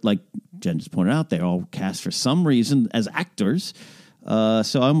 Yeah. But like Jen just pointed out, they're all cast for some reason as actors. So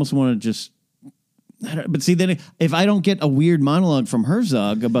I almost want to just But see, then if I don't get a weird monologue from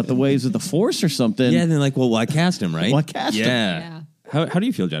Herzog about the ways of the Force or something, Yeah, and then like, well, why cast him, right? Why cast him? Yeah. How do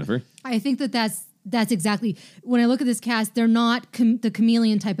you feel, Jennifer? I think that's exactly, when I look at this cast, they're not the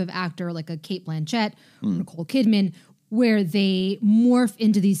chameleon type of actor like a Cate Blanchett or Nicole Kidman, where they morph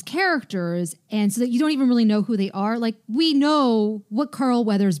into these characters and so that you don't even really know who they are. Like, we know what Carl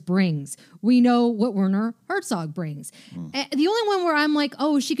Weathers brings. We know what Werner Herzog brings. The only one where I'm like,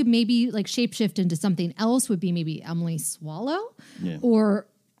 oh, she could maybe like shapeshift into something else would be maybe Emily Swallow. Yeah. Or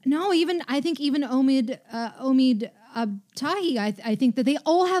no, I think even Omid Abtahi, I think that they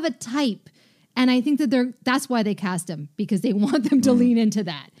all have a type. And I think that that's why they cast him, because they want them to lean into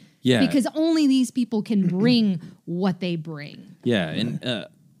that. Yeah. Because only these people can bring what they bring. Yeah, and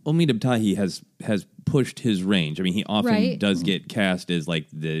Omid Abtahi has pushed his range. I mean, he often does get cast as like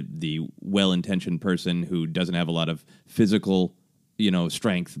the well-intentioned person who doesn't have a lot of physical,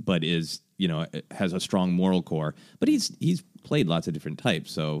 strength, but is, has a strong moral core. But he's played lots of different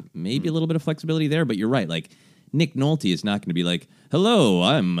types, so maybe a little bit of flexibility there. But you're right, like Nick Nolte is not going to be like, hello,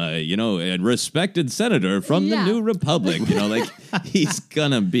 I'm, a respected senator from the New Republic. He's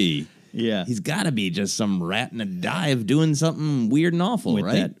going to be. Yeah. He's got to be just some rat in a dive doing something weird and awful,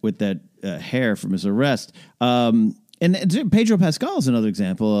 right? With that hair from his arrest. And Pedro Pascal is another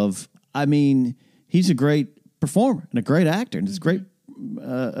example of, he's a great performer and a great actor, and it's great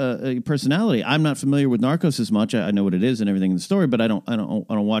personality. I'm not familiar with Narcos as much. I know what it is and everything in the story, but I don't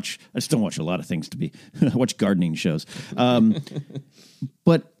watch. I just don't watch a lot of things I watch gardening shows.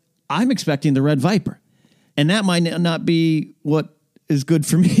 But I'm expecting the Red Viper, and that might not be what is good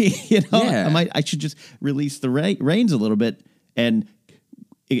for me. Yeah. I should just release the reins a little bit and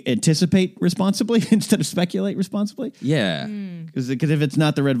anticipate responsibly instead of speculate responsibly. Yeah, because if it's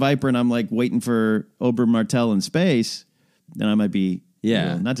not the Red Viper and I'm like waiting for Oberyn Martell in space, then I might be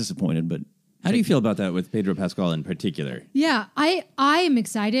not disappointed. But how do you feel about that with Pedro Pascal in particular? Yeah, I am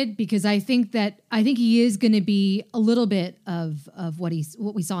excited because I think he is going to be a little bit of what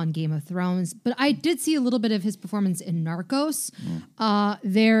we saw in Game of Thrones, but I did see a little bit of his performance in Narcos.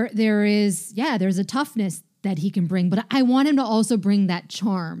 There's a toughness that he can bring, but I want him to also bring that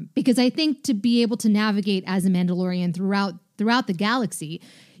charm, because I think to be able to navigate as a Mandalorian throughout the galaxy,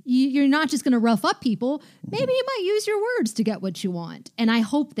 you're not just going to rough up people. Maybe you might use your words to get what you want. And I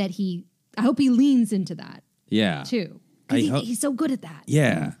hope he leans into that. Yeah. Too. Because he's so good at that.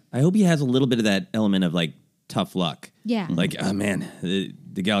 Yeah. I hope he has a little bit of that element of like tough luck. Yeah. Like, oh man,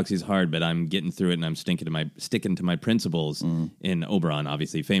 the galaxy's hard, but I'm getting through it and I'm sticking to my principles. In Oberyn,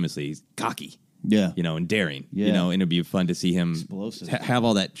 obviously, famously, he's cocky. Yeah. And daring. Yeah. And it'd be fun to see him have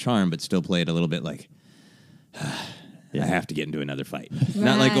all that charm, but still play it a little bit like, I have to get into another fight.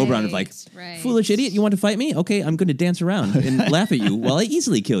 Not like Oberyn is like, foolish idiot, you want to fight me? Okay, I'm going to dance around and laugh at you while I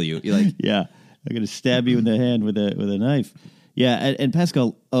easily kill you. You're like, yeah, I'm going to stab you in the hand with a knife. Yeah, and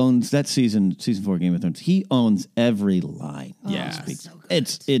Pascal owns that season 4 Game of Thrones. He owns every line. So good.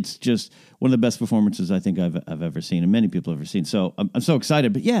 It's just one of the best performances I think I've ever seen, and many people have ever seen. So I'm so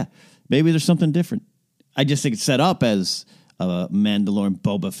excited. But yeah, maybe there's something different. I just think it's set up as a Mandalorian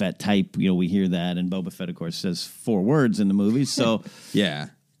Boba Fett type. We hear that, and Boba Fett, of course, says 4 words in the movie. So yeah,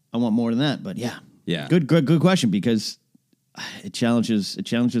 I want more than that. But yeah, good question, because it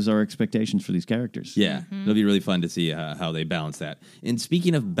challenges our expectations for these characters. Yeah, it'll be really fun to see how they balance that. And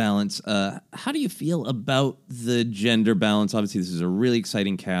speaking of balance, how do you feel about the gender balance? Obviously, this is a really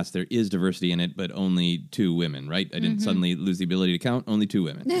exciting cast. There is diversity in it, but only 2 women, right? I didn't suddenly lose the ability to count. Only 2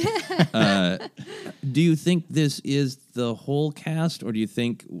 women. Do you think this is the whole cast, or do you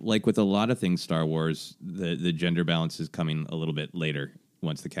think, like with a lot of things Star Wars, the gender balance is coming a little bit later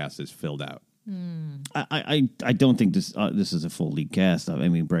once the cast is filled out? I don't think this is a full lead cast. I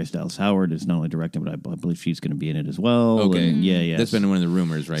mean, Bryce Dallas Howard is not only directing, but I believe she's going to be in it as well. Okay, and yeah. That's been one of the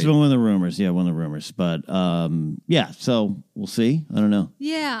rumors, right? It's been one of the rumors. Yeah, one of the rumors. But so we'll see. I don't know.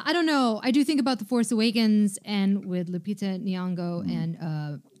 Yeah, I don't know. I do think about The Force Awakens and with Lupita Nyong'o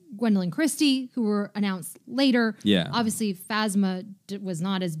and Gwendolyn Christie, who were announced later. Yeah. Obviously, Phasma was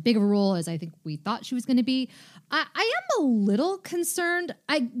not as big of a role as I think we thought she was going to be. I am a little concerned.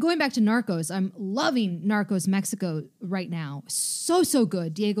 Going back to Narcos, I'm loving Narcos Mexico right now. So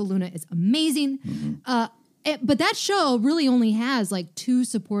good. Diego Luna is amazing. But that show really only has like 2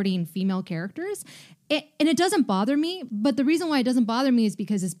 supporting female characters. And it doesn't bother me, but the reason why it doesn't bother me is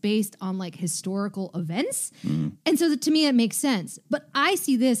because it's based on like historical events. And so to me, it makes sense. But I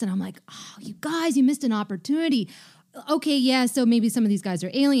see this and I'm like, oh, you guys, you missed an opportunity. Okay, yeah, so maybe some of these guys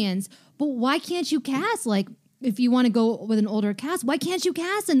are aliens, but why can't you cast like if you want to go with an older cast, why can't you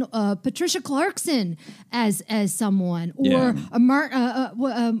cast an Patricia Clarkson as someone, or a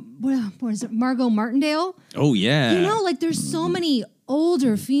what is it, Margot Martindale? Oh yeah, You know, like there's so many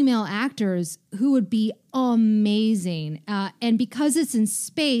older female actors who would be amazing, and because it's in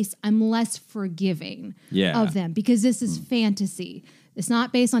space, I'm less forgiving of them because this is fantasy. It's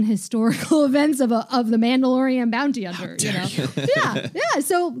not based on historical events of the Mandalorian bounty hunter, you know. Yeah.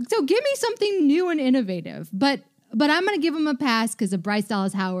 So give me something new and innovative. But I'm going to give him a pass because of Bryce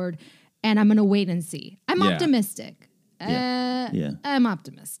Dallas Howard, and I'm going to wait and see. I'm optimistic. I'm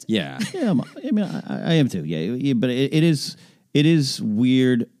optimistic. Yeah, I am too. Yeah, but it is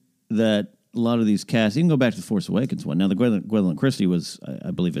weird that a lot of these casts, you can go back to the Force Awakens one. Now, the Gwendolyn Christie was,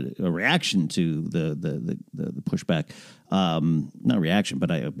 I believe, a reaction to the pushback. Not a reaction, but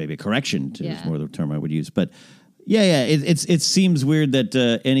maybe a correction to is more the term I would use. But it seems weird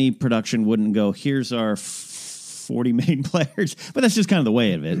that any production wouldn't go, here's our 40 main players, but that's just kind of the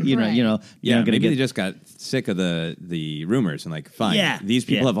way of it. Maybe they just got sick of the rumors and like, fine, these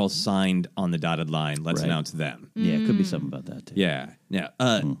people have all signed on the dotted line. Let's announce them. Yeah, it could be something about that too. Yeah.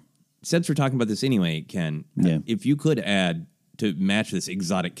 Since we're talking about this anyway, Ken, if you could add to match this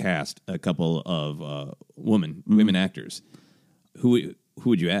exotic cast a couple of women actors, who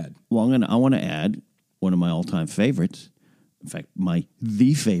would you add? Well, I want to add one of my all-time favorites. In fact,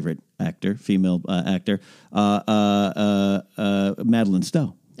 the favorite actor, female actor, Madeline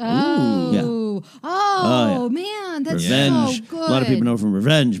Stowe. Man, that's Revenge. so good. A lot of people know from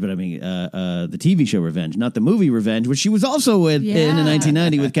Revenge, but I mean, the TV show Revenge, not the movie Revenge, which she was also in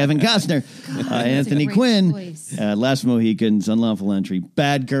 1990 with Kevin Costner. Anthony Quinn, Last Mohicans, Unlawful Entry,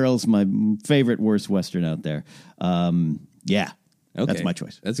 Bad Girls, my favorite worst Western out there. Okay. That's my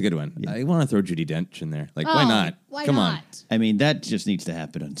choice. That's a good one. Yeah. I want to throw Judi Dench in there. Like, why not? Come on. I mean, that just needs to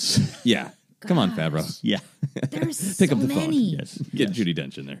happen. Come on, Favreau. Yeah. There's Pick so up the many. phone. Yes. Get Judi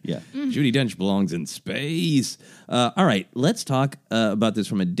Dench in there. Yeah. Judi Dench belongs in space. All right. Let's talk about this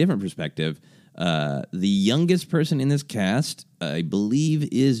from a different perspective. The youngest person in this cast, I believe,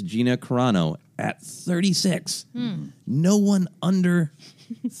 is Gina Carano at 36. No one under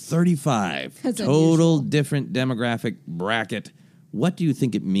 35. That's Total unusual. different demographic bracket. What do you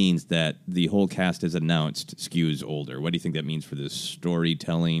think it means that the whole cast is announced skews older? What do you think that means for the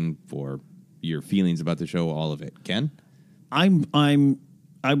storytelling, for your feelings about the show, all of it? Ken? I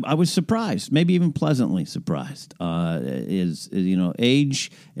was surprised, maybe even pleasantly surprised. Age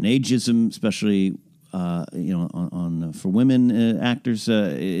and ageism, especially on for women actors,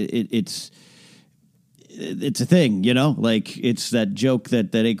 it's a thing, like it's that joke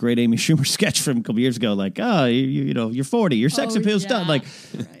that great Amy Schumer sketch from a couple years ago, like, you're 40, your sex appeal's done. Like,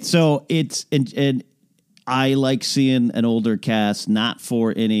 so it's, and I like seeing an older cast, not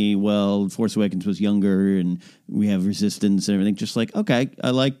for any, Force Awakens was younger and we have Resistance and everything. Just like, okay,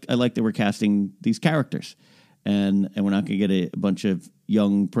 I like that we're casting these characters and we're not going to get a bunch of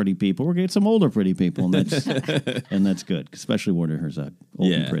young, pretty people. We're going to get some older, pretty people. And that's good, especially Werner Herzog,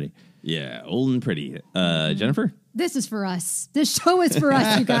 old and pretty. Yeah, old and pretty. Jennifer? This is for us. This show is for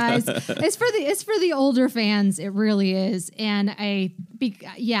us, you guys. It's for the older fans. It really is. And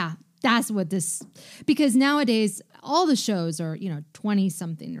that's what this, because nowadays all the shows are,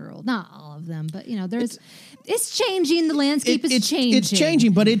 20-something-year-old. Not all of them, but it's changing. The landscape is changing. It's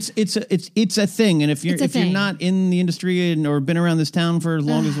changing, but it's a thing. And if you're not in the industry or been around this town for as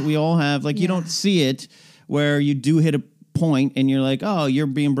long as we all have, you don't see it where you do hit a point and you're like, oh, you're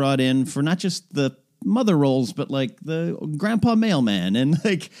being brought in for not just the mother roles, but like the grandpa mailman and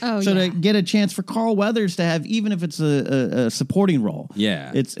to get a chance for Carl Weathers to have, even if it's a supporting role.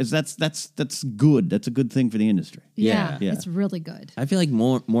 Yeah. That's good. That's a good thing for the industry. Yeah. It's really good. I feel like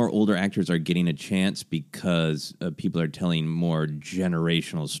more older actors are getting a chance because people are telling more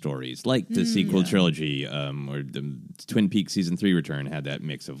generational stories, like the sequel trilogy, or the Twin Peaks season 3 return had that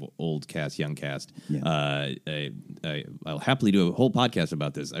mix of old cast, young cast. Yeah. I'll happily do a whole podcast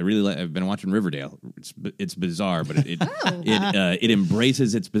about this. I've been watching Riverdale. It's bizarre, but it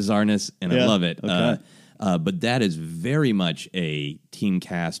embraces its bizarreness, and I love it. Okay. But that is very much a teen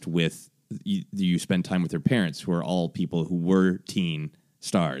cast with you spend time with their parents, who are all people who were teen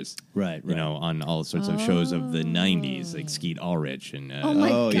stars, right? On all sorts of shows of the '90s, like Skeet Ulrich, and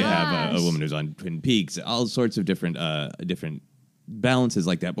you have a woman who's on Twin Peaks, all sorts of different balances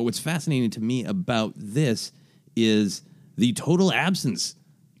like that. But what's fascinating to me about this is the total absence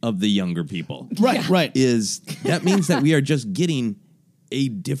of the younger people. Right. That means that we are just getting a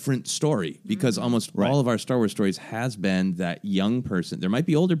different story, because almost all of our Star Wars stories has been that young person. There might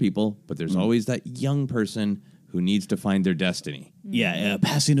be older people, but there's always that young person who needs to find their destiny. Yeah,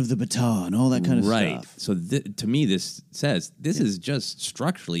 passing of the baton, all that kind of stuff. So to me, this says this is just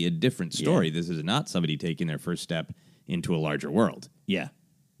structurally a different story. This is not somebody taking their first step into a larger world. Yeah,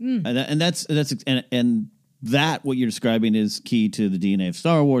 and that's that what you're describing is key to the DNA of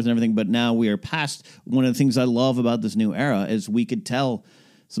Star Wars and everything. But now we are past. One of the things I love about this new era is we could tell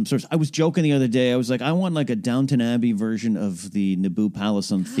some sorts. I was joking the other day. I was like, I want like a Downton Abbey version of the Naboo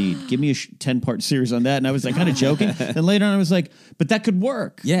Palace on Theed. Give me a 10-part series on that. And I was like kind of joking. And later on, I was like, but that could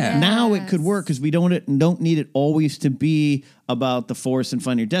work. Yeah. Now it could work because we don't need it always to be about the Force and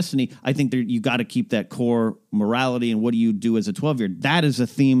find your destiny. I think you got to keep that core morality and what do you do as a 12-year. That is a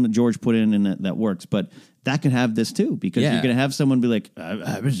theme that George put in and that works. But that could have this too, because you're going to have someone be like,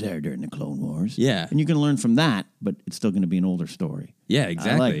 I was there during the Clone Wars. Yeah. And you can learn from that, but it's still going to be an older story. Yeah,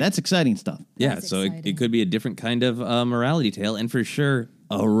 exactly. That's exciting stuff. Yeah, so it could be a different kind of morality tale, and for sure,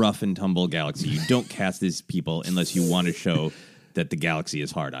 a rough and tumble galaxy. You don't cast these people unless you want to show that the galaxy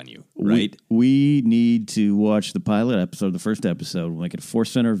is hard on you, right? We need to watch the pilot episode, the first episode. We'll make it a Force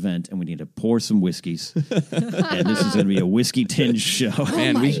Center event, and we need to pour some whiskeys. And this is going to be a whiskey-tinged show.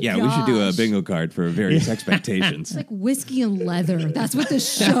 Man, we should do a bingo card for various expectations. It's like whiskey and leather. That's what the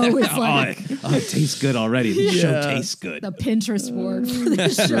show is like. It tastes good already. The show tastes good. The Pinterest board for the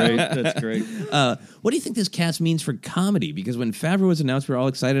show. That's great. What do you think this cast means for comedy? Because when Favreau was announced, we were all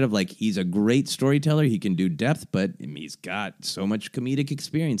excited of like, he's a great storyteller. He can do depth, but he's got so much comedic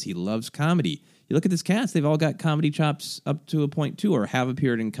experience. He loves comedy. You look at this cast; they've all got comedy chops up to a point too, or have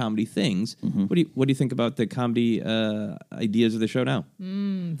appeared in comedy things. Mm-hmm. What do you think about the comedy ideas of the show now?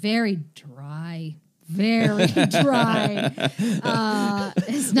 Very dry. Very dry.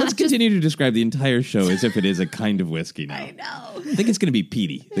 It's not Let's continue to describe the entire show as if it is a kind of whiskey now. I know. I think it's going to be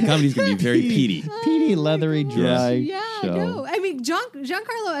peaty. The comedy's going to be very peaty. Peaty, leathery, dry show. No. I mean,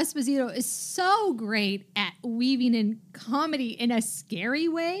 Giancarlo Esposito is so great at weaving in comedy in a scary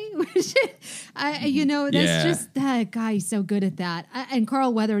way. Which, just that guy is so good at that. And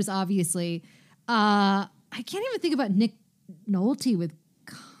Carl Weathers, obviously. I can't even think about Nick Nolte with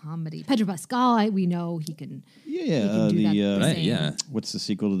comedy. Pedro Pascal, we know he can. What's the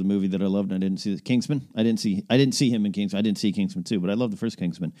sequel to the movie that I loved? And I didn't see Kingsman. I didn't see him in Kingsman. I didn't see Kingsman 2, but I love the first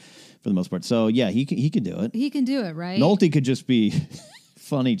Kingsman for the most part. So yeah, he could do it. He can do it, right? Nolte could just be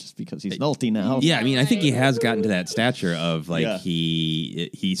funny just because he's Nolte now. Yeah, I mean, I think he has gotten to that stature of like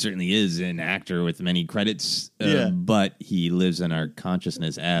he certainly is an actor with many credits, but he lives in our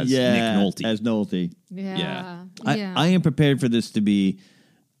consciousness as Nick Nolte. As Nolte. Yeah. I am prepared for this to be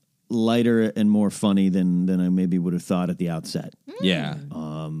lighter and more funny than I maybe would have thought at the outset. Yeah.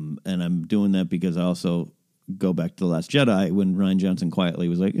 And I'm doing that because I also go back to The Last Jedi when Rian Johnson quietly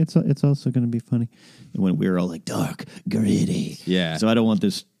was like, it's also going to be funny. And when we were all like, dark, gritty. Yeah. So I don't want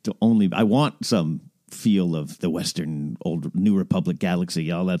this to I want some feel of the Western old New Republic galaxy,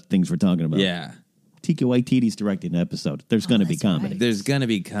 all that things we're talking about. Yeah. T.K. Waititi's directing an episode. There's going to be comedy. Right. There's going to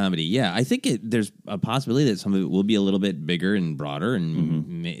be comedy. Yeah, I think there's a possibility that some of it will be a little bit bigger and broader.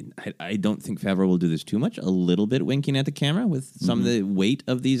 And I don't think Favreau will do this too much. A little bit winking at the camera with some of the weight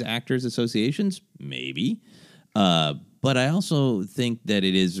of these actors' associations, maybe. But I also think that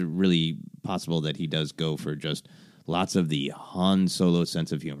it is really possible that he does go for just lots of the Han Solo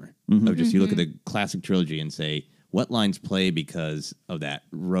sense of humor. Of just you look at the classic trilogy and say, what lines play because of that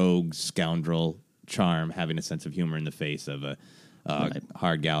rogue scoundrel charm, having a sense of humor in the face of a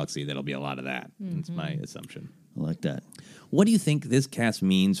hard galaxy. That'll be a lot of that. That's my assumption. I like that. What do you think this cast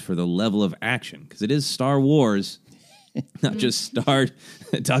means for the level of action? Because it is Star Wars, not just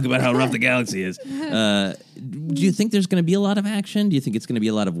talk about how rough the galaxy is. Do you think there's going to be a lot of action? Do you think it's going to be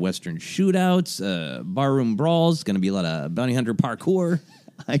a lot of Western shootouts, barroom brawls, going to be a lot of bounty hunter parkour?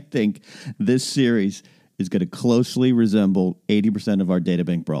 I think this series is going to closely resemble 80% of our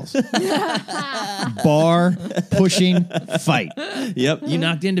databank brawls. Bar, pushing, fight. Yep, you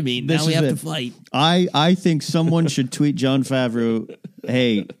knocked into me. Now we have to fight. I think someone should tweet Jon Favreau,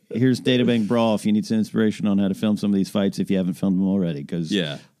 hey, here's Databank Brawl if you need some inspiration on how to film some of these fights if you haven't filmed them already. Because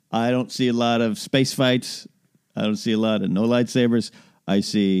I don't see a lot of space fights. I don't see a lot of no lightsabers. I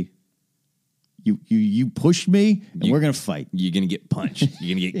see... You pushed me, and we're going to fight. You're going to get punched.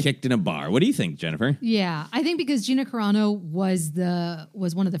 You're going to get kicked in a bar. What do you think, Jennifer? Yeah, I think because Gina Carano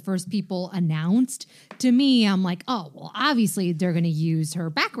was one of the first people announced, to me, I'm like, oh, well, obviously they're going to use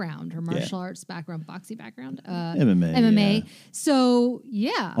her background, her martial arts background, boxing background. MMA. Yeah. So,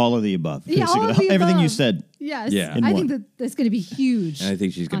 yeah. All of the above. Yeah, all of the Everything above. you said. Yes. Yeah. I think that's going to be huge. And I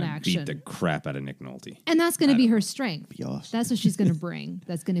think she's going to action. beat the crap out of Nick Nolte. And that's going to be her strength. Be awesome. That's what she's going to bring.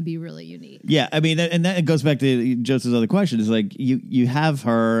 That's going to be really unique. Yeah, I mean, and that goes back to Joseph's other question. Is like you have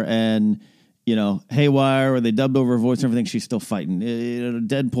her, and Haywire, or they dubbed over her voice and everything, she's still fighting.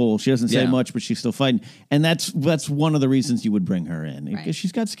 Deadpool, she doesn't say much, but she's still fighting. And that's one of the reasons you would bring her in. Because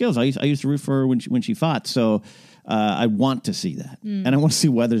she's got skills. I used to root for her when she fought. So I want to see that. And I want to see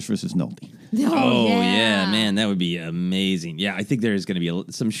Weathers versus Nolte. Oh, yeah, man, that would be amazing. Yeah, I think there's going to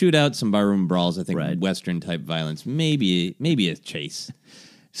be some shootouts, some barroom brawls. I think Western-type violence, maybe a chase.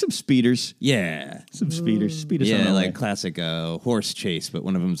 Some speeders. Yeah. Some speeders. Speeders yeah, like classic horse chase, but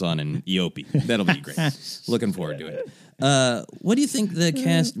one of them's on an Eopie. That'll be great. Looking forward to it. What do you think the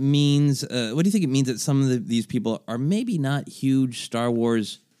cast means? What do you think it means that some of these people are maybe not huge Star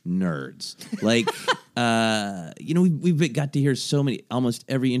Wars nerds? Like, we've got to hear so many, almost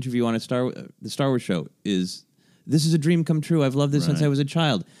every interview on the Star Wars show is, this is a dream come true. I've loved this since I was a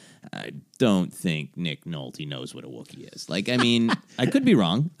child. I don't think Nick Nolte knows what a Wookiee is. Like, I mean, I could be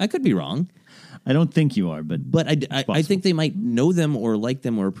wrong. I don't think you are, but I think they might know them or like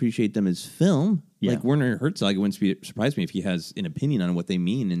them or appreciate them as film. Yeah. Like Werner Herzog, it wouldn't surprise me if he has an opinion on what they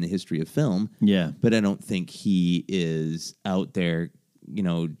mean in the history of film. Yeah. But I don't think he is out there,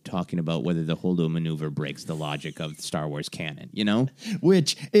 talking about whether the Holdo maneuver breaks the logic of Star Wars canon,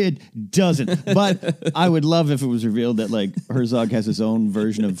 Which it doesn't. But I would love if it was revealed that, like, Herzog has his own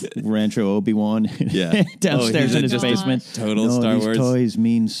version of Rancho Obi-Wan downstairs in his basement. Total Star Wars. These toys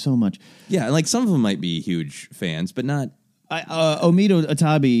mean so much. Yeah, like some of them might be huge fans, but not... Omito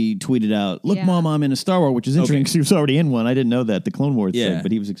Atabi tweeted out, "Look, Mom, I'm in a Star Wars," which is interesting because he was already in one. I didn't know that, the Clone Wars thing,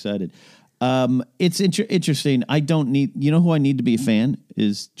 but he was excited. It's interesting. I don't need... who I need to be a fan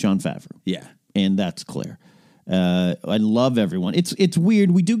is Jon Favreau. Yeah. And that's clear. I love everyone. It's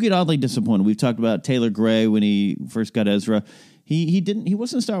weird. We do get oddly disappointed. We've talked about Taylor Gray when he first got Ezra. He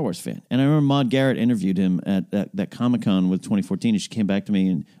wasn't a Star Wars fan. And I remember Maude Garrett interviewed him at that Comic-Con with 2014, and she came back to me,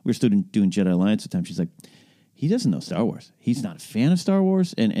 and we were still doing Jedi Alliance at the time. She's like, he doesn't know Star Wars. He's not a fan of Star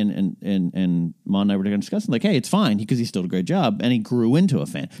Wars. And Maude and I were discussing, like, hey, it's fine because he still did a great job, and he grew into a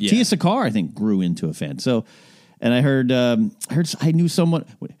fan. Yeah. Tia Sakar, I think, grew into a fan. So, and I heard I knew someone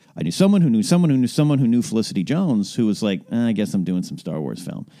who knew someone who knew someone who knew Felicity Jones, who was like, I guess I'm doing some Star Wars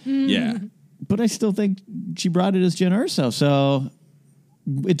film. Yeah. But I still think she brought it as Jen Erso. So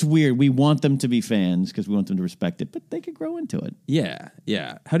it's weird. We want them to be fans because we want them to respect it, but they could grow into it. Yeah,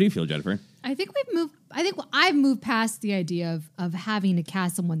 yeah. How do you feel, Jennifer? I think I've moved past the idea of having to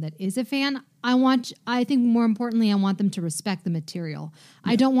cast someone that is a fan. I think more importantly, I want them to respect the material.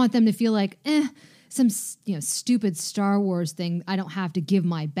 Yeah. I don't want them to feel like, some stupid Star Wars thing I don't have to give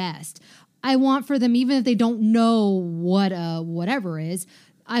my best. I want for them, even if they don't know what whatever is,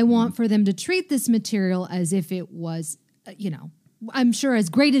 I want for them to treat this material as if it was, I'm sure as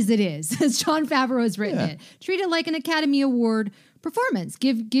great as it is, as Jon Favreau has written it. Treat it like an Academy Award performance.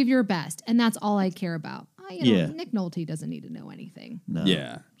 Give your best, and that's all I care about. Nick Nolte doesn't need to know anything. No.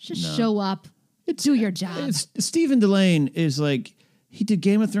 Yeah. Just show up, do your job. Stephen Delane is like, he did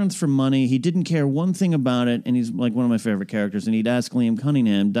Game of Thrones for money. He didn't care one thing about it, and he's like one of my favorite characters. And he'd ask Liam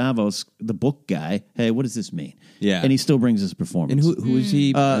Cunningham, Davos, the book guy, hey, what does this mean? Yeah. And he still brings his performance. And who is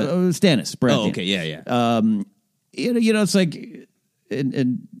he? Stannis. Baratheon. Oh, okay, yeah. It's like...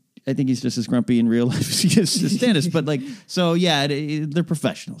 And I think he's just as grumpy in real life as he is to Stannis. But they're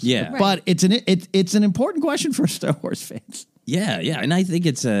professionals. Yeah, right. But it's an important question for Star Wars fans. Yeah, and I think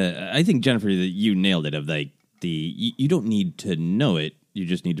I think Jennifer, you nailed it. Of like you don't need to know it, you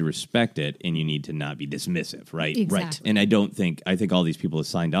just need to respect it, and you need to not be dismissive, right? Exactly. Right. And I think all these people have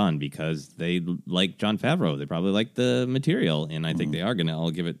signed on because they like Jon Favreau. They probably like the material, and I think they are going to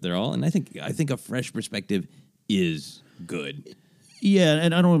all give it their all. And I think a fresh perspective is good. Yeah,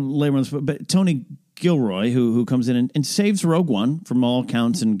 and I don't want to labor on this, but Tony Gilroy, who comes in and saves Rogue One from all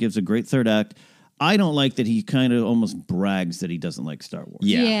accounts and gives a great third act. I don't like that he kind of almost brags that he doesn't like Star Wars.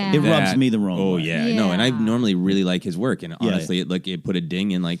 Yeah. It rubs me the wrong way. Oh, yeah. No, and I normally really like his work. And honestly, it put a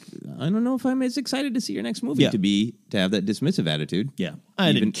ding in, like, I don't know if I'm as excited to see your next movie to have that dismissive attitude. Yeah.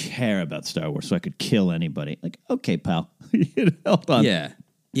 I didn't care about Star Wars, so I could kill anybody. Like, okay, pal. Hold on. Yeah.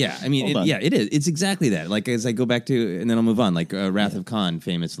 Yeah, I mean, it is. It's exactly that. Like, as I go back to, and then I'll move on. Like, Wrath of Khan,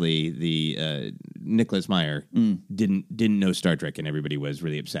 famously, the Nicholas Meyer didn't know Star Trek, and everybody was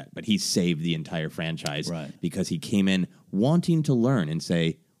really upset. But he saved the entire franchise because he came in wanting to learn and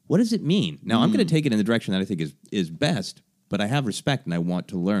say, "What does it mean?" Now, I'm going to take it in the direction that I think is best, but I have respect and I want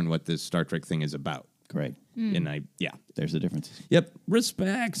to learn what this Star Trek thing is about. Great, and there's the difference. Yep,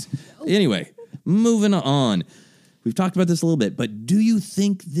 respects. Anyway, moving on. We've talked about this a little bit, but do you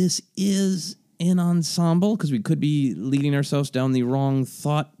think this is an ensemble? Because we could be leading ourselves down the wrong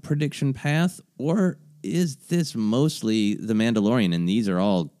thought prediction path. Or is this mostly The Mandalorian, and these are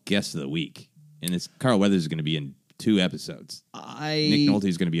all guests of the week? And Carl Weathers is going to be in 2 episodes. Nick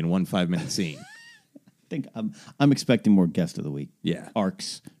Nolte's going to be in one 5-minute scene. I think I'm expecting more guest of the week. Yeah.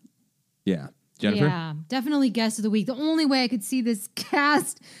 Arcs. Yeah. Jennifer? Yeah, definitely guest of the week. The only way I could see this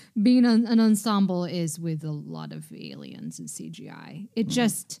cast being an ensemble is with a lot of aliens and CGI. It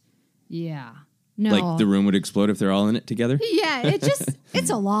just, no. Like the room would explode if they're all in it together? Yeah, it's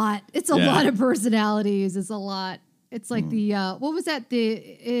a lot. It's a lot of personalities. It's a lot. It's like the, what was that?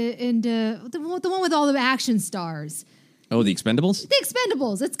 The one with all the action stars. Oh, The Expendables? The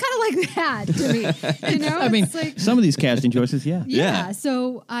Expendables. It's kind of like that to me. You know, I mean, like, some of these casting choices, yeah.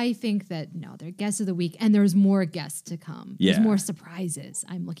 So I think that they're guests of the week, and there's more guests to come. Yeah. There's more surprises.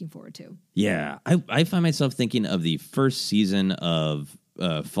 I'm looking forward to. Yeah, I find myself thinking of the first season of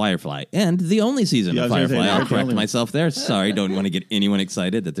Firefly and the only season of Firefly. I'll correct myself there. Sorry, don't want to get anyone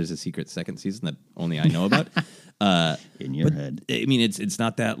excited that there's a secret second season that only I know about. In your head. I mean, it's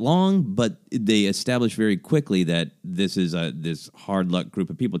not that long, but they establish very quickly that this is this hard luck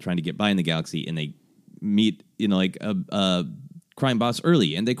group of people trying to get by in the galaxy, and they meet, like a crime boss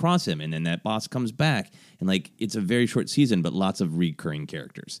early, and they cross him, and then that boss comes back, and like it's a very short season, but lots of recurring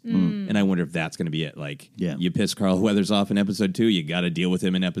characters. And I wonder if that's going to be it. Like, you piss Carl Weathers off in episode 2, you got to deal with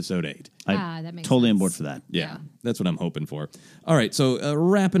him in episode 8. That makes totally sense. on board for that. Yeah, that's what I'm hoping for. All right, so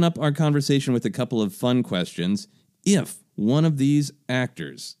wrapping up our conversation with a couple of fun questions. If one of these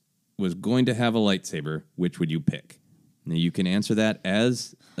actors was going to have a lightsaber, which would you pick? Now, you can answer that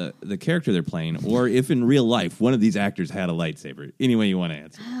as the character they're playing, or if in real life one of these actors had a lightsaber. Any way you want to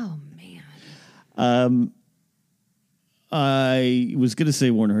answer. Oh, man. I was going to say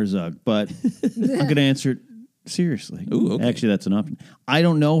Werner Herzog, but I'm going to answer it seriously. Ooh, okay. Actually, that's an option. I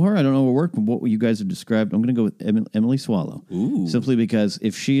don't know her. I don't know her work, but what you guys have described, I'm going to go with Emily Swallow. Ooh. Simply because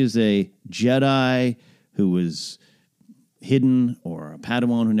if she is a Jedi who was hidden, or a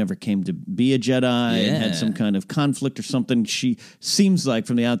Padawan who never came to be a Jedi and had some kind of conflict or something, she seems like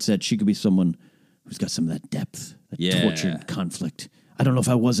from the outset she could be someone who's got some of that depth, that tortured conflict. I don't know if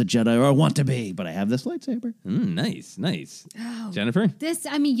I was a Jedi or I want to be, but I have this lightsaber. Nice. Oh, Jennifer?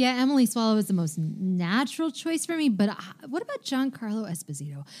 Emily Swallow is the most natural choice for me, but what about Giancarlo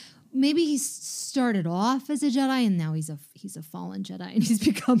Esposito? Maybe he started off as a Jedi and now he's a fallen Jedi and he's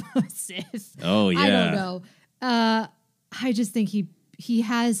become a Sith. Oh, yeah. I don't know. I just think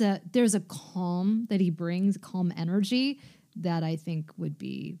there's a calm that he brings, calm energy that I think would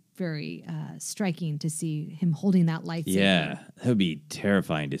be very striking to see him holding that lightsaber. Yeah, that would be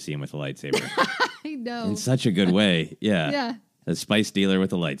terrifying to see him with a lightsaber. I know. In such a good way. Yeah. Yeah. A spice dealer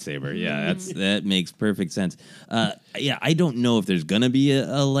with a lightsaber. Yeah, that makes perfect sense. I don't know if there's going to be a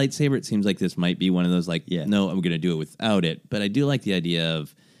lightsaber. It seems like this might be one of those no, I'm going to do it without it. But I do like the idea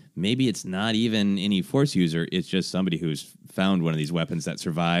of maybe it's not even any Force user. It's just somebody who's found one of these weapons that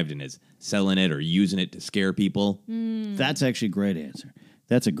survived and is selling it or using it to scare people. That's actually a great answer.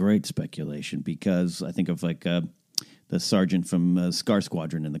 That's a great speculation because I think of like the sergeant from Scar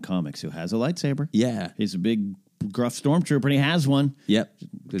Squadron in the comics who has a lightsaber. Yeah. He's a big, gruff stormtrooper and he has one. Yep.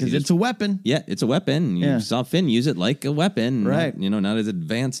 Because it's a weapon. Yeah, it's a weapon. You saw Finn use it like a weapon. Right. Not as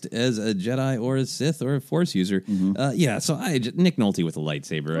advanced as a Jedi or a Sith or a Force user. So Nick Nolte with a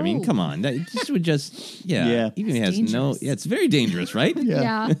lightsaber. I mean, come on. That would just, even if he has dangerous. it's very dangerous, right?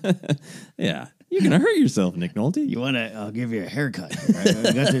 Yeah. Yeah. You're going to hurt yourself, Nick Nolte. You want to? I'll give you a haircut. I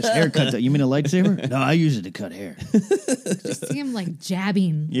got this haircut. You mean a lightsaber? No, I use it to cut hair. Just see him like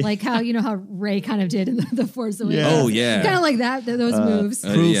jabbing, like how Rey kind of did in the Force Awakens. Oh, yeah. Kind of like that, those moves.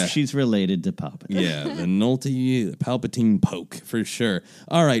 Proof she's related to Palpatine. Yeah, the Nolte Palpatine poke, for sure.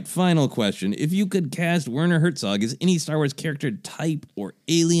 All right, final question. If you could cast Werner Herzog as any Star Wars character type or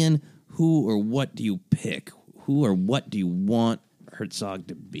alien, who or what do you pick? Who or what do you want Herzog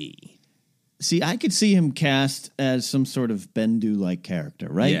to be? See, I could see him cast as some sort of Bendu-like character,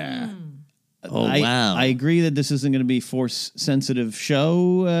 right? Yeah. Wow. I agree that this isn't going to be Force-sensitive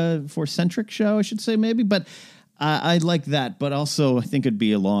show, Force-centric show, I should say, maybe, but I like that. But also, I think it'd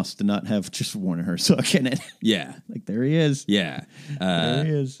be a loss to not have just Werner Herzog in it. Yeah. Like, there he is. Yeah. There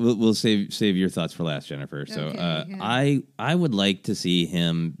he is. We'll save your thoughts for last, Jennifer. So I would like to see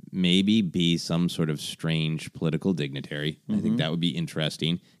him maybe be some sort of strange political dignitary. I think that would be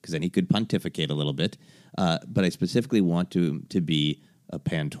interesting because then he could pontificate a little bit. But I specifically want to be a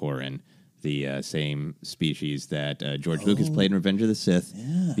Pantoran, the same species that George Lucas played in Revenge of the Sith,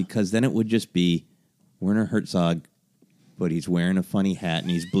 because then it would just be Werner Herzog, but he's wearing a funny hat and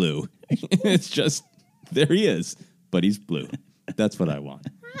he's blue. It's just, there he is, but he's blue. That's what I want.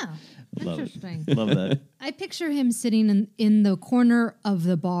 Wow. Love Interesting. Love that. I picture him sitting in the corner of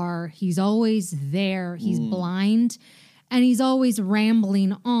the bar. He's always there. He's blind, and he's always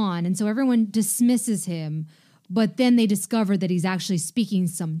rambling on. And so everyone dismisses him. But then they discover that he's actually speaking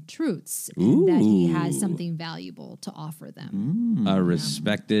some truths and that he has something valuable to offer them. A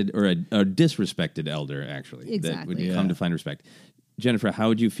respected or a disrespected elder, actually. Exactly. That would come to find respect. Jennifer, how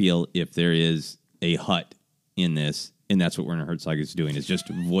would you feel if there is a hut in this, and that's what Werner Herzog is doing, is just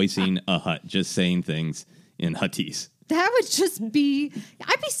voicing a hut, just saying things in Huttese? That would just be...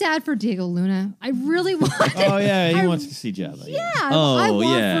 I'd be sad for Diego Luna. I really want... Oh, yeah, he wants to see Jabba. Yeah, I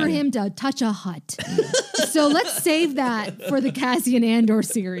want for him to touch a hut. So let's save that for the Cassian Andor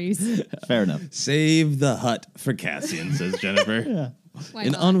series. Fair enough. Save the hut for Cassian, says Jennifer. Yeah. Why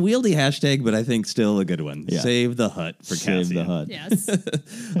An not? unwieldy hashtag, but I think still a good one. Yeah. Save the hut for Cassian. Save the hut. Yes.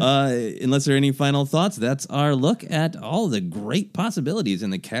 Unless there are any final thoughts, that's our look at all the great possibilities in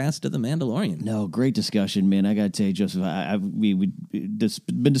the cast of The Mandalorian. No, great discussion, man. I got to tell you, Joseph, we've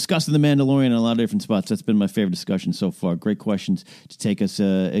been discussing The Mandalorian in a lot of different spots. That's been my favorite discussion so far. Great questions to take us.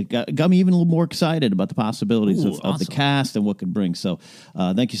 It got me even a little more excited about the possibilities of the cast and what could bring. So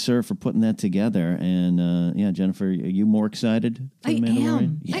thank you, sir, for putting that together. And Jennifer, are you more excited for The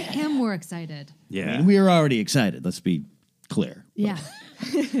Mandalorian? I am more excited. Yeah. I mean, we are already excited. Let's be clear. Yeah.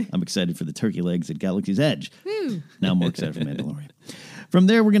 I'm excited for the turkey legs at Galaxy's Edge. Woo. Now I'm more excited for Mandalorian. From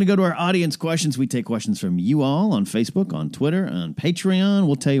there, we're going to go to our audience questions. We take questions from you all on Facebook, on Twitter, on Patreon.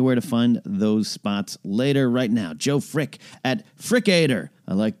 We'll tell you where to find those spots later. Right now, Joe Frick at Frickator.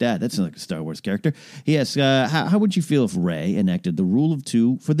 I like that. That sounds like a Star Wars character. He asks, how would you feel if Rey enacted the rule of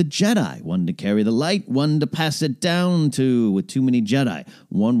two for the Jedi? One to carry the light, one to pass it down to. With too many Jedi,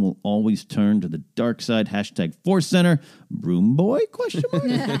 one will always turn to the dark side. Hashtag Force Center. Broom boy? Question mark.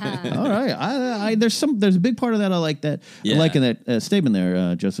 All right. There's a big part of that. I like that. Yeah. I like that statement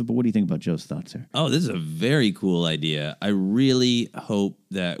there, Joseph. But what do you think about Joe's thoughts here? Oh, this is a very cool idea. I really hope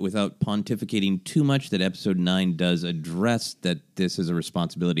that without pontificating too much, that Episode 9 does address that this is a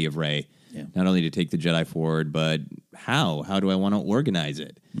responsibility of Rey, not only to take the Jedi forward, but how do I want to organize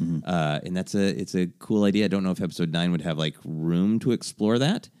it? Mm-hmm. And it's a cool idea. I don't know if Episode 9 would have like room to explore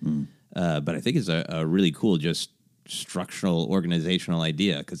that, but I think it's a really cool just structural organizational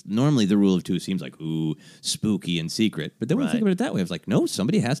idea, because normally the rule of two seems like spooky and secret, but then when you think about it that way, it's like, no,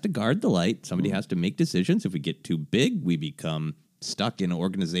 somebody has to guard the light, somebody has to make decisions. If we get too big, we become stuck in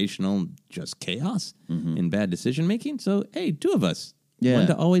organizational just chaos and bad decision making. So hey, two of us, one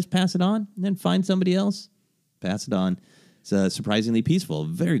to always pass it on, and then find somebody else, pass it on. It's surprisingly peaceful.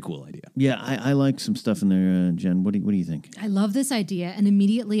 Very cool idea. Yeah, I like some stuff in there, Jen. What do you think? I love this idea, and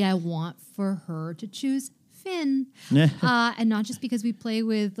immediately I want for her to choose Finn, and not just because we play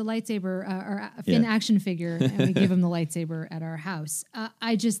with the lightsaber or Finn action figure and we give him the lightsaber at our house.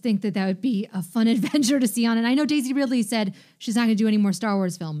 I just think that would be a fun adventure to see on. And I know Daisy Ridley said she's not going to do any more Star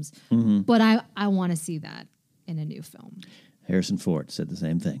Wars films, but I want to see that in a new film. Harrison Ford said the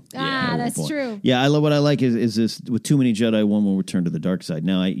same thing. That's true. Yeah, I love what I like is this: with too many Jedi, one will return to the dark side.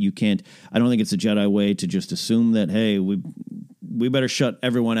 Now, I don't think it's a Jedi way to just assume that, hey, we better shut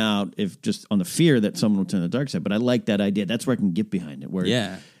everyone out if just on the fear that someone will turn to the dark side. But I like that idea. That's where I can get behind it.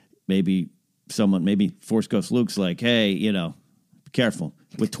 Where maybe Force Ghost Luke's like, hey, be careful.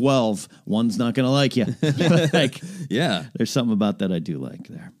 With 12, one's not going to like you. There's something about that I do like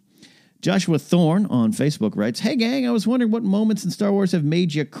there. Joshua Thorne on Facebook writes, hey, gang, I was wondering what moments in Star Wars have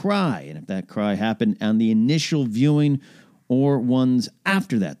made you cry, and if that cry happened on the initial viewing or ones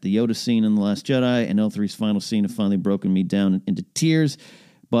after that. The Yoda scene in The Last Jedi and L3's final scene have finally broken me down into tears,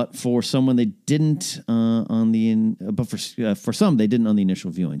 but for someone they didn't for some they didn't on the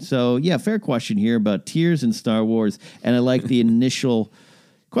initial viewing. So, yeah, fair question here about tears in Star Wars, and I like the initial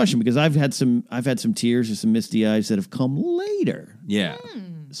question because I've had some tears or some misty eyes that have come later. Yeah.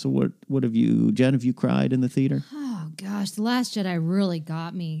 So what have you, Jen, have you cried in the theater? Oh gosh, The Last Jedi really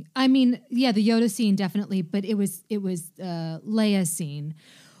got me. I mean, yeah, the Yoda scene definitely, but it was Leia's scene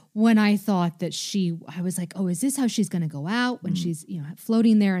when I thought that I was like, oh, is this how she's going to go out when she's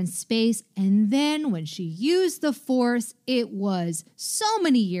floating there in space? And then when she used the Force, it was so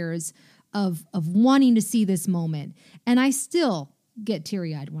many years of wanting to see this moment, and I still get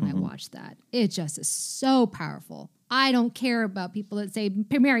teary-eyed when I watch that. It just is so powerful. I don't care about people that say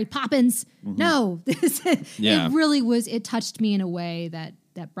Mary Poppins. No, it really was. It touched me in a way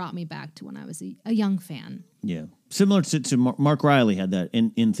that brought me back to when I was a young fan. Yeah, similar to Mark Riley had that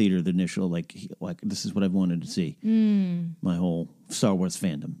in theater. The initial like this is what I've wanted to see. My whole Star Wars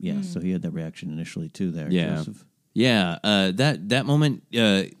fandom. Yeah, so he had that reaction initially too. There, Joseph. Yeah, that moment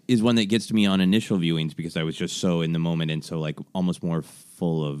is one that gets to me on initial viewings because I was just so in the moment and so like almost more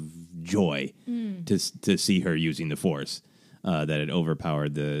full of joy to see her using the Force that it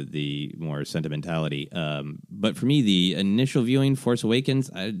overpowered the more sentimentality. But for me, the initial viewing, Force Awakens,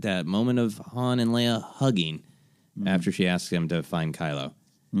 that moment of Han and Leia hugging after she asks him to find Kylo.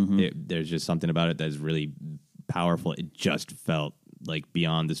 There's just something about it that is really powerful. It just felt like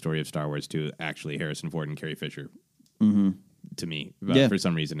beyond the story of Star Wars to actually Harrison Ford and Carrie Fisher to me for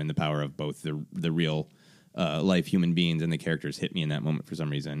some reason, and the power of both the real life human beings and the characters hit me in that moment for some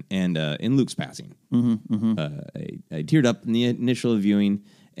reason. And in Luke's passing, I teared up in the initial viewing,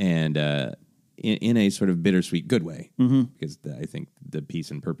 and in a sort of bittersweet good way, because I think the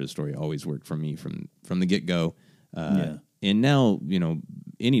peace and purpose story always worked for me from the get-go. And now,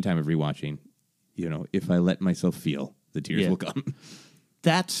 anytime of rewatching, if I let myself feel, the tears will come.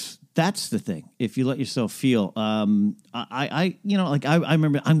 That's the thing. If you let yourself feel, I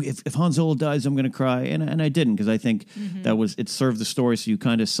remember if Han Solo dies, I'm going to cry, and I didn't, because I think it served the story, so you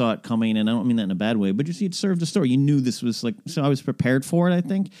kind of saw it coming, and I don't mean that in a bad way, but it served the story. You knew this was so I was prepared for it. I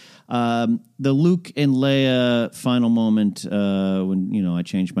think the Luke and Leia final moment when I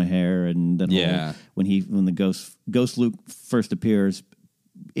changed my hair, and then when the ghost Luke first appears.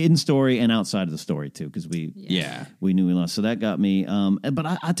 In story and outside of the story too, because we knew we lost, so that got me. But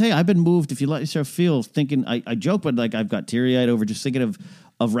I tell you, I've been moved. If you let yourself feel, thinking I joke, but I've got teary eyed over just thinking of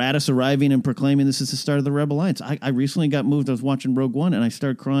Raddus arriving and proclaiming this is the start of the Rebel Alliance. I recently got moved. I was watching Rogue One and I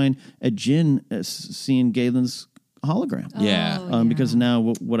started crying at Jyn seeing Galen's hologram. Because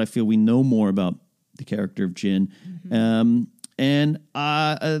now what I feel we know more about the character of Jyn. And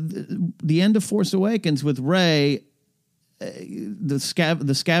the end of Force Awakens with Rey. The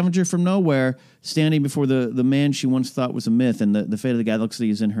scavenger from nowhere standing before the man she once thought was a myth, and the fate of the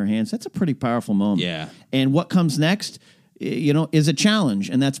galaxy is in her hands. That's a pretty powerful moment. Yeah. And what comes next, is a challenge,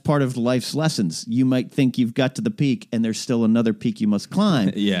 and that's part of life's lessons. You might think you've got to the peak, and there's still another peak you must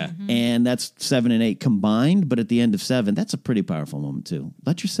climb. And that's 7 and 8 combined, but at the end of 7, that's a pretty powerful moment too.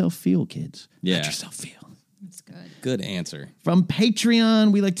 Let yourself feel, kids. Let yourself feel. That's good. Good answer. From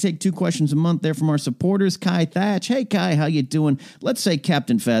Patreon, we like to take 2 questions a month there from our supporters. Kai Thatch. Hey, Kai, how you doing? Let's say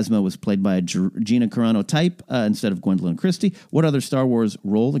Captain Phasma was played by a Gina Carano type instead of Gwendolyn Christie. What other Star Wars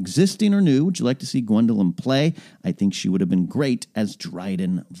role, existing or new, would you like to see Gwendolyn play? I think she would have been great as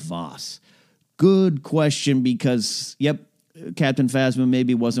Dryden Voss. Good question, because, Captain Phasma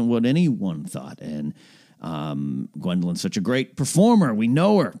maybe wasn't what anyone thought, and Gwendolyn's such a great performer. We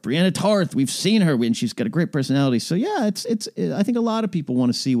know her. Brianna Tarth, we've seen her, and she's got a great personality. So it's I think a lot of people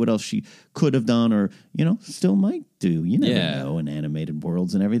want to see what else she could have done, or still might do. You never know in animated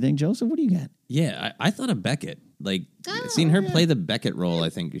worlds and everything. Joseph, what do you got? Yeah, I thought of Beckett. Seeing her play the Beckett role, I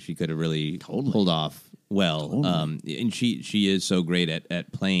think she could have really pulled off well. And she is so great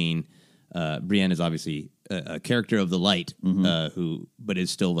at playing. Brienne is obviously a character of the light, but is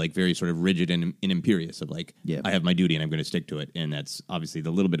still very sort of rigid and imperious of I have my duty and I'm going to stick to it. And that's obviously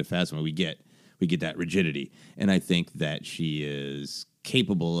the little bit of Phasma we get that rigidity. And I think that she is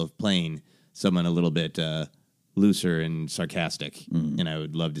capable of playing someone a little bit looser and sarcastic. And I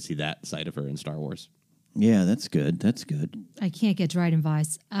would love to see that side of her in Star Wars. Yeah, that's good. That's good. I can't get Dryden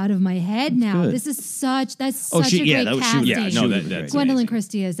Voss out of my head now. This is such a great casting. Gwendolyn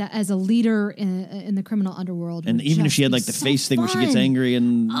Christie as a leader in the criminal underworld. And even if she had the face thing where she gets angry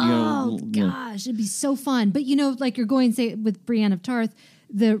and gosh, it'd be so fun. But you're going say with Brienne of Tarth,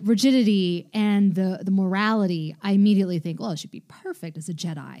 the rigidity and the morality, I immediately think, well, she'd be perfect as a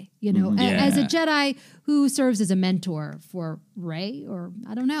Jedi, as a Jedi who serves as a mentor for Rey, or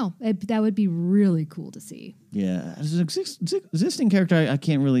I don't know. That would be really cool to see. Yeah. As an existing character, I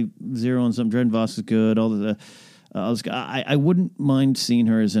can't really zero on some. Dryden Voss is good. I wouldn't mind seeing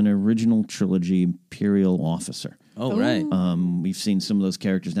her as an original trilogy Imperial officer. Oh, right. We've seen some of those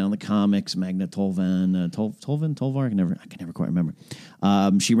characters now in the comics. Magna Tolvan, Tolvar. I can never quite remember.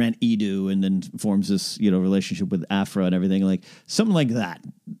 She ran Edu and then forms this, relationship with Afra and everything, something like that,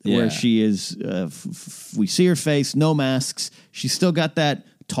 where she is. We see her face, no masks. She's still got that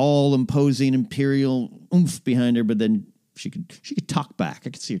tall, imposing Imperial oomph behind her, but then she could talk back. I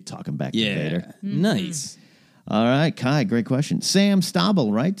could see her talking back to Vader. Nice. All right, Kai, great question. Sam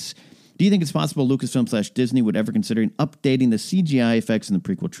Stabel writes, do you think it's possible Lucasfilm/Disney would ever consider updating the CGI effects in the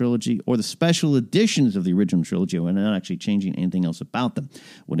prequel trilogy or the special editions of the original trilogy and not actually changing anything else about them?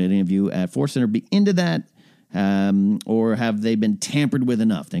 Would any of you at Force Center be into that? Or have they been tampered with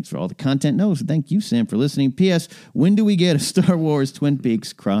enough? Thanks for all the content. No, so thank you, Sam, for listening. P.S. When do we get a Star Wars Twin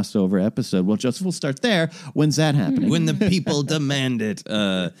Peaks crossover episode? Well, Joseph, we'll start there. When's that happening? When the people demand it.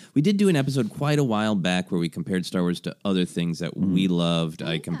 We did do an episode quite a while back where we compared Star Wars to other things that we loved.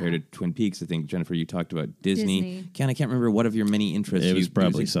 I compared it to Twin Peaks. I think, Jennifer, you talked about Disney. Ken, I can't remember what of your many interests. It was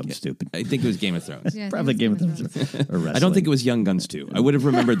probably something stupid. I think it was Game of Thrones. Probably Game of Thrones. I don't think it was Young Guns 2. I would have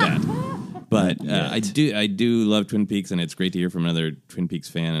remembered that. But I do love Twin Peaks, and it's great to hear from another Twin Peaks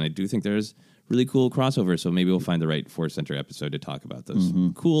fan. And I do think there's really cool crossover. So maybe we'll find the right Force Center episode to talk about those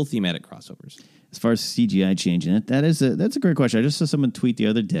cool thematic crossovers. As far as CGI changing it, that's a great question. I just saw someone tweet the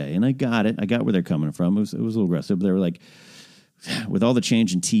other day, and I got it. I got where they're coming from. It was a little aggressive, but they were like, with all the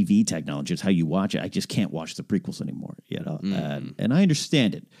change in TV technology, it's how you watch it. I just can't watch the prequels anymore. And I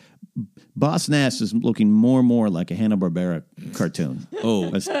understand it. Boss Nass is looking more and more like a Hanna-Barbera cartoon.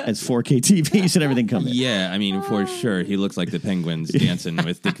 As 4K TVs and everything come in. Yeah, I mean, for sure. He looks like the Penguins dancing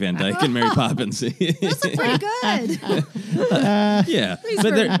with Dick Van Dyke and Mary Poppins. Those look pretty good. Yeah,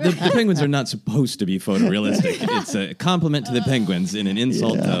 but the Penguins are not supposed to be photorealistic. It's a compliment to the Penguins and an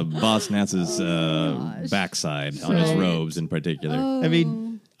insult to Boss Nass's backside on his robes in particular. I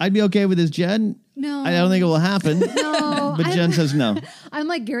mean, I'd be okay with this, Jen. No. I don't think it will happen. No. But Jen says no. I'm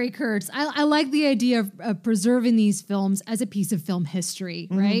like Gary Kurtz. I like the idea of preserving these films as a piece of film history,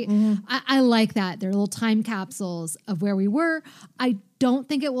 right? I like that. They're little time capsules of where we were. I don't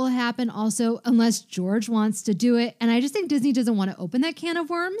think it will happen also unless George wants to do it. And I just think Disney doesn't want to open that can of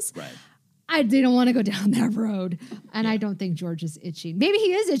worms. Right. They don't want to go down that road. And I don't think George is itching. Maybe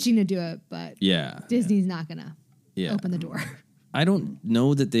he is itching to do it, but Disney's not going to open the door. I don't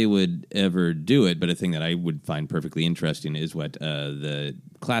know that they would ever do it, but a thing that I would find perfectly interesting is what the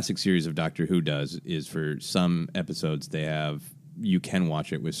classic series of Doctor Who does is for some episodes you can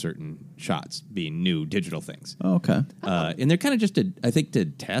watch it with certain shots being new digital things. Oh, okay. And they're kind of just to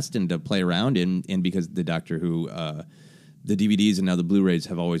test and to play around and because the Doctor Who, the DVDs and now the Blu-rays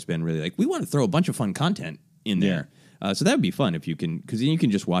have always been really like, we want to throw a bunch of fun content in there. So that would be fun if you can, because then you can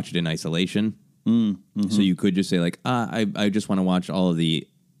just watch it in isolation. So you could just say like, I just want to watch all of the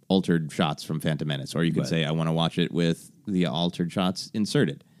altered shots from Phantom Menace, or you could say I want to watch it with the altered shots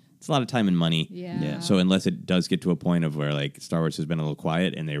inserted. It's a lot of time and money. Yeah. So unless it does get to a point of where like Star Wars has been a little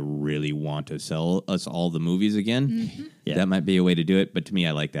quiet and they really want to sell us all the movies again, that might be a way to do it. But to me,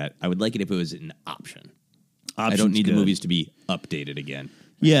 I like that. I would like it if it was an option. I don't need the movies to be updated again.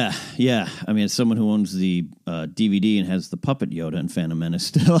 Yeah. I mean, as someone who owns the DVD and has the puppet Yoda in Phantom Menace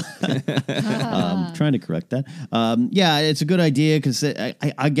still, trying to correct that. It's a good idea because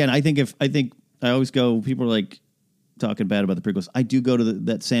I think I always go. People are like talking bad about the prequels. I do go to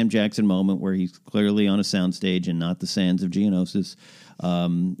that Sam Jackson moment where he's clearly on a soundstage and not the sands of Geonosis.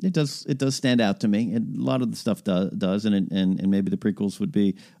 It does stand out to me. And a lot of the stuff does, and maybe the prequels would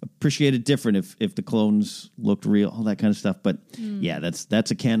be appreciated different if the clones looked real, all that kind of stuff. But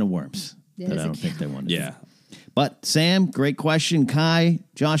that's a can of worms that I don't think they want to do. But Sam, great question. Kai,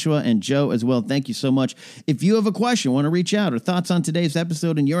 Joshua, and Joe as well. Thank you so much. If you have a question, want to reach out, or thoughts on today's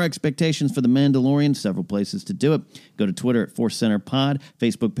episode and your expectations for The Mandalorian, several places to do it. Go to Twitter at Force Center Pod.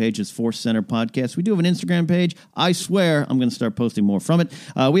 Facebook page is Force Center Podcast. We do have an Instagram page. I swear I'm going to start posting more from it.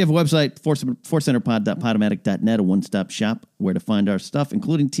 We have a website, forcecenterpod.podomatic.net, a one-stop shop where to find our stuff,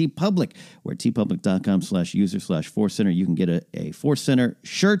 including TeePublic, where tpublic.com/user/Force Center. You can get a Force Center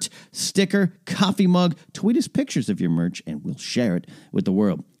shirt, sticker, coffee mug. Tweet us pictures of your merch, and we'll share it with the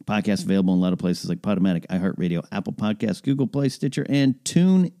world. Podcast available in a lot of places like Podomatic, iHeartRadio, Apple Podcasts, Google Play, Stitcher, and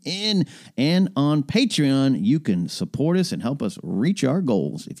TuneIn. And on Patreon, you can support us and help us reach our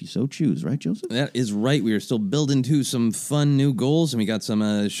goals if you so choose. Right, Joseph? That is right. We are still building to some fun new goals, and we got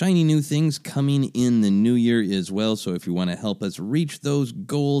some shiny new things coming in the new year as well. So if you want to help us reach those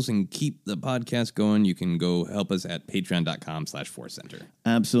goals and keep the podcast going, you can go help us at patreon.com/forcecenter.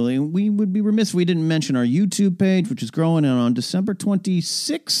 Absolutely. We would be remiss if we didn't mention our YouTube page, which is growing, and on December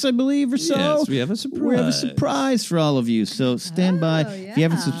 26th, I believe, or so. Yes, we have a surprise. We have a surprise for all of you. So stand by. If you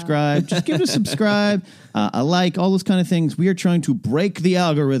haven't subscribed, just give it a subscribe, a like, all those kind of things. We are trying to break the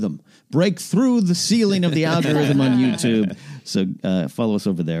algorithm, break through the ceiling of the algorithm on YouTube. So follow us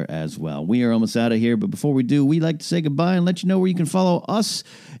over there as well. We are almost out of here, but before we do, we like to say goodbye and let you know where you can follow us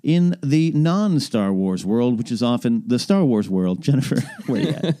in the non-Star Wars world, which is often the Star Wars world. Jennifer, where are you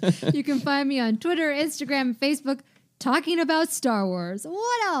at? You can find me on Twitter, Instagram, Facebook, talking about Star Wars.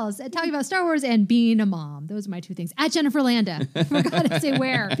 What else? Talking about Star Wars and being a mom. Those are my two things. At Jennifer Landa. I forgot to say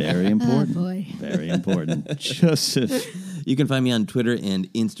where. Very important. Oh, boy. Very important. Joseph. You can find me on Twitter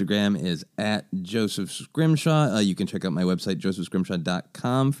and Instagram is at Joseph Scrimshaw. You can check out my website,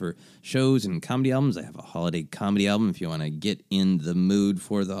 josephscrimshaw.com, for shows and comedy albums. I have a holiday comedy album if you want to get in the mood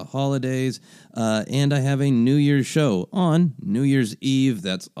for the holidays. And I have a New Year's show on New Year's Eve.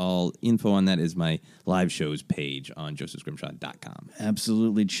 That's all info on that is my live shows page on josephscrimshaw.com.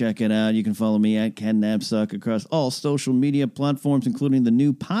 Absolutely. Check it out. You can follow me at Ken Napzok across all social media platforms, including the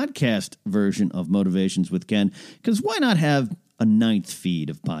new podcast version of Motivations with Ken, because why not have a ninth feed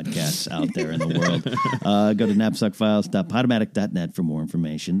of podcasts out there in the world? Go to knapsackfiles.podomatic.net for more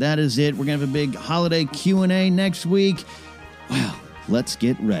information. That is it. We're going to have a big holiday Q&A next week. Wow. let's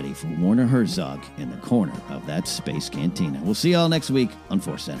get ready for Werner Herzog in the corner of that space cantina. We'll see y'all next week on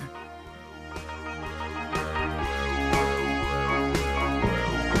Force Center.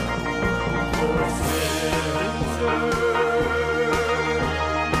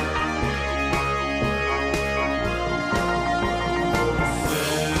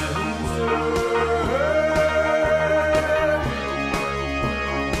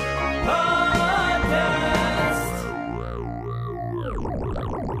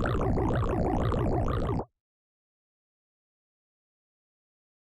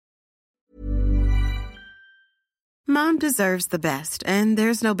 Mom deserves the best, and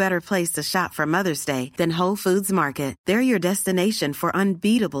there's no better place to shop for Mother's Day than Whole Foods Market. They're your destination for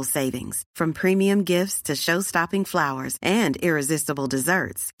unbeatable savings, from premium gifts to show-stopping flowers and irresistible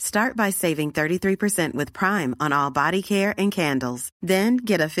desserts. Start by saving 33% with Prime on all body care and candles. Then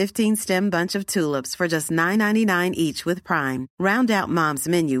get a 15-stem bunch of tulips for just $9.99 each with Prime. Round out Mom's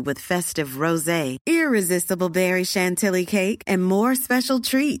menu with festive rosé, irresistible berry chantilly cake, and more special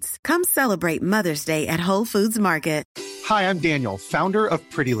treats. Come celebrate Mother's Day at Whole Foods Market. Hi, I'm Daniel, founder of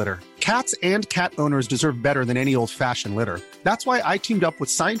Pretty Litter. Cats and cat owners deserve better than any old-fashioned litter. That's why I teamed up with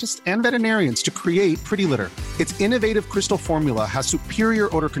scientists and veterinarians to create Pretty Litter. Its innovative crystal formula has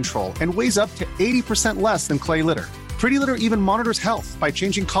superior odor control and weighs up to 80% less than clay litter. Pretty Litter even monitors health by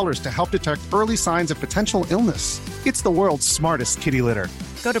changing colors to help detect early signs of potential illness. It's the world's smartest kitty litter.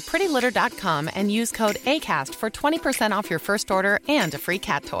 Go to prettylitter.com and use code ACAST for 20% off your first order and a free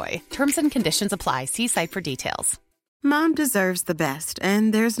cat toy. Terms and conditions apply. See site for details. Mom deserves the best,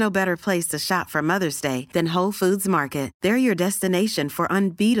 and there's no better place to shop for Mother's Day than Whole Foods Market. They're your destination for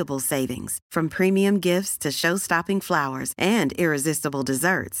unbeatable savings, from premium gifts to show-stopping flowers and irresistible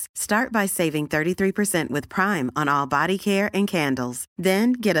desserts. Start by saving 33% with Prime on all body care and candles.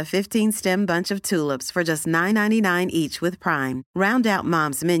 Then get a 15-stem bunch of tulips for just $9.99 each with Prime. Round out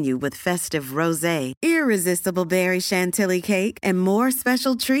Mom's menu with festive rosé, irresistible berry chantilly cake, and more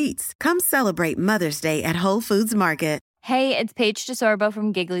special treats. Come celebrate Mother's Day at Whole Foods Market. Hey, it's Paige DeSorbo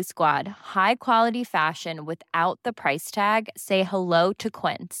from Giggly Squad. High quality fashion without the price tag. Say hello to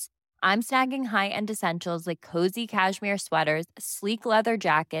Quince. I'm snagging high-end essentials like cozy cashmere sweaters, sleek leather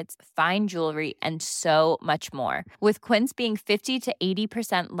jackets, fine jewelry, and so much more. With Quince being 50 to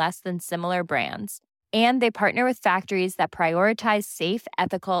 80% less than similar brands. And they partner with factories that prioritize safe,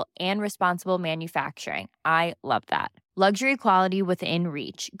 ethical, and responsible manufacturing. I love that. Luxury quality within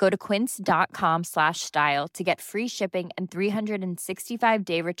reach. Go to quince.com/style to get free shipping and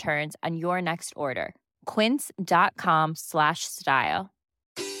 365-day returns on your next order. Quince.com/style.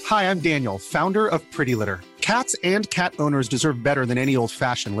 Hi, I'm Daniel, founder of Pretty Litter. Cats and cat owners deserve better than any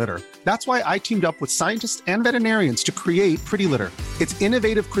old-fashioned litter. That's why I teamed up with scientists and veterinarians to create Pretty Litter. Its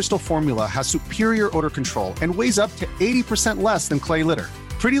innovative crystal formula has superior odor control and weighs up to 80% less than clay litter.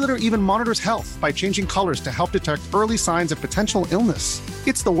 Pretty Litter even monitors health by changing colors to help detect early signs of potential illness.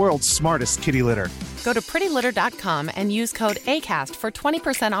 It's the world's smartest kitty litter. Go to prettylitter.com and use code ACAST for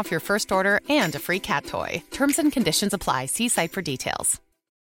 20% off your first order and a free cat toy. Terms and conditions apply. See site for details.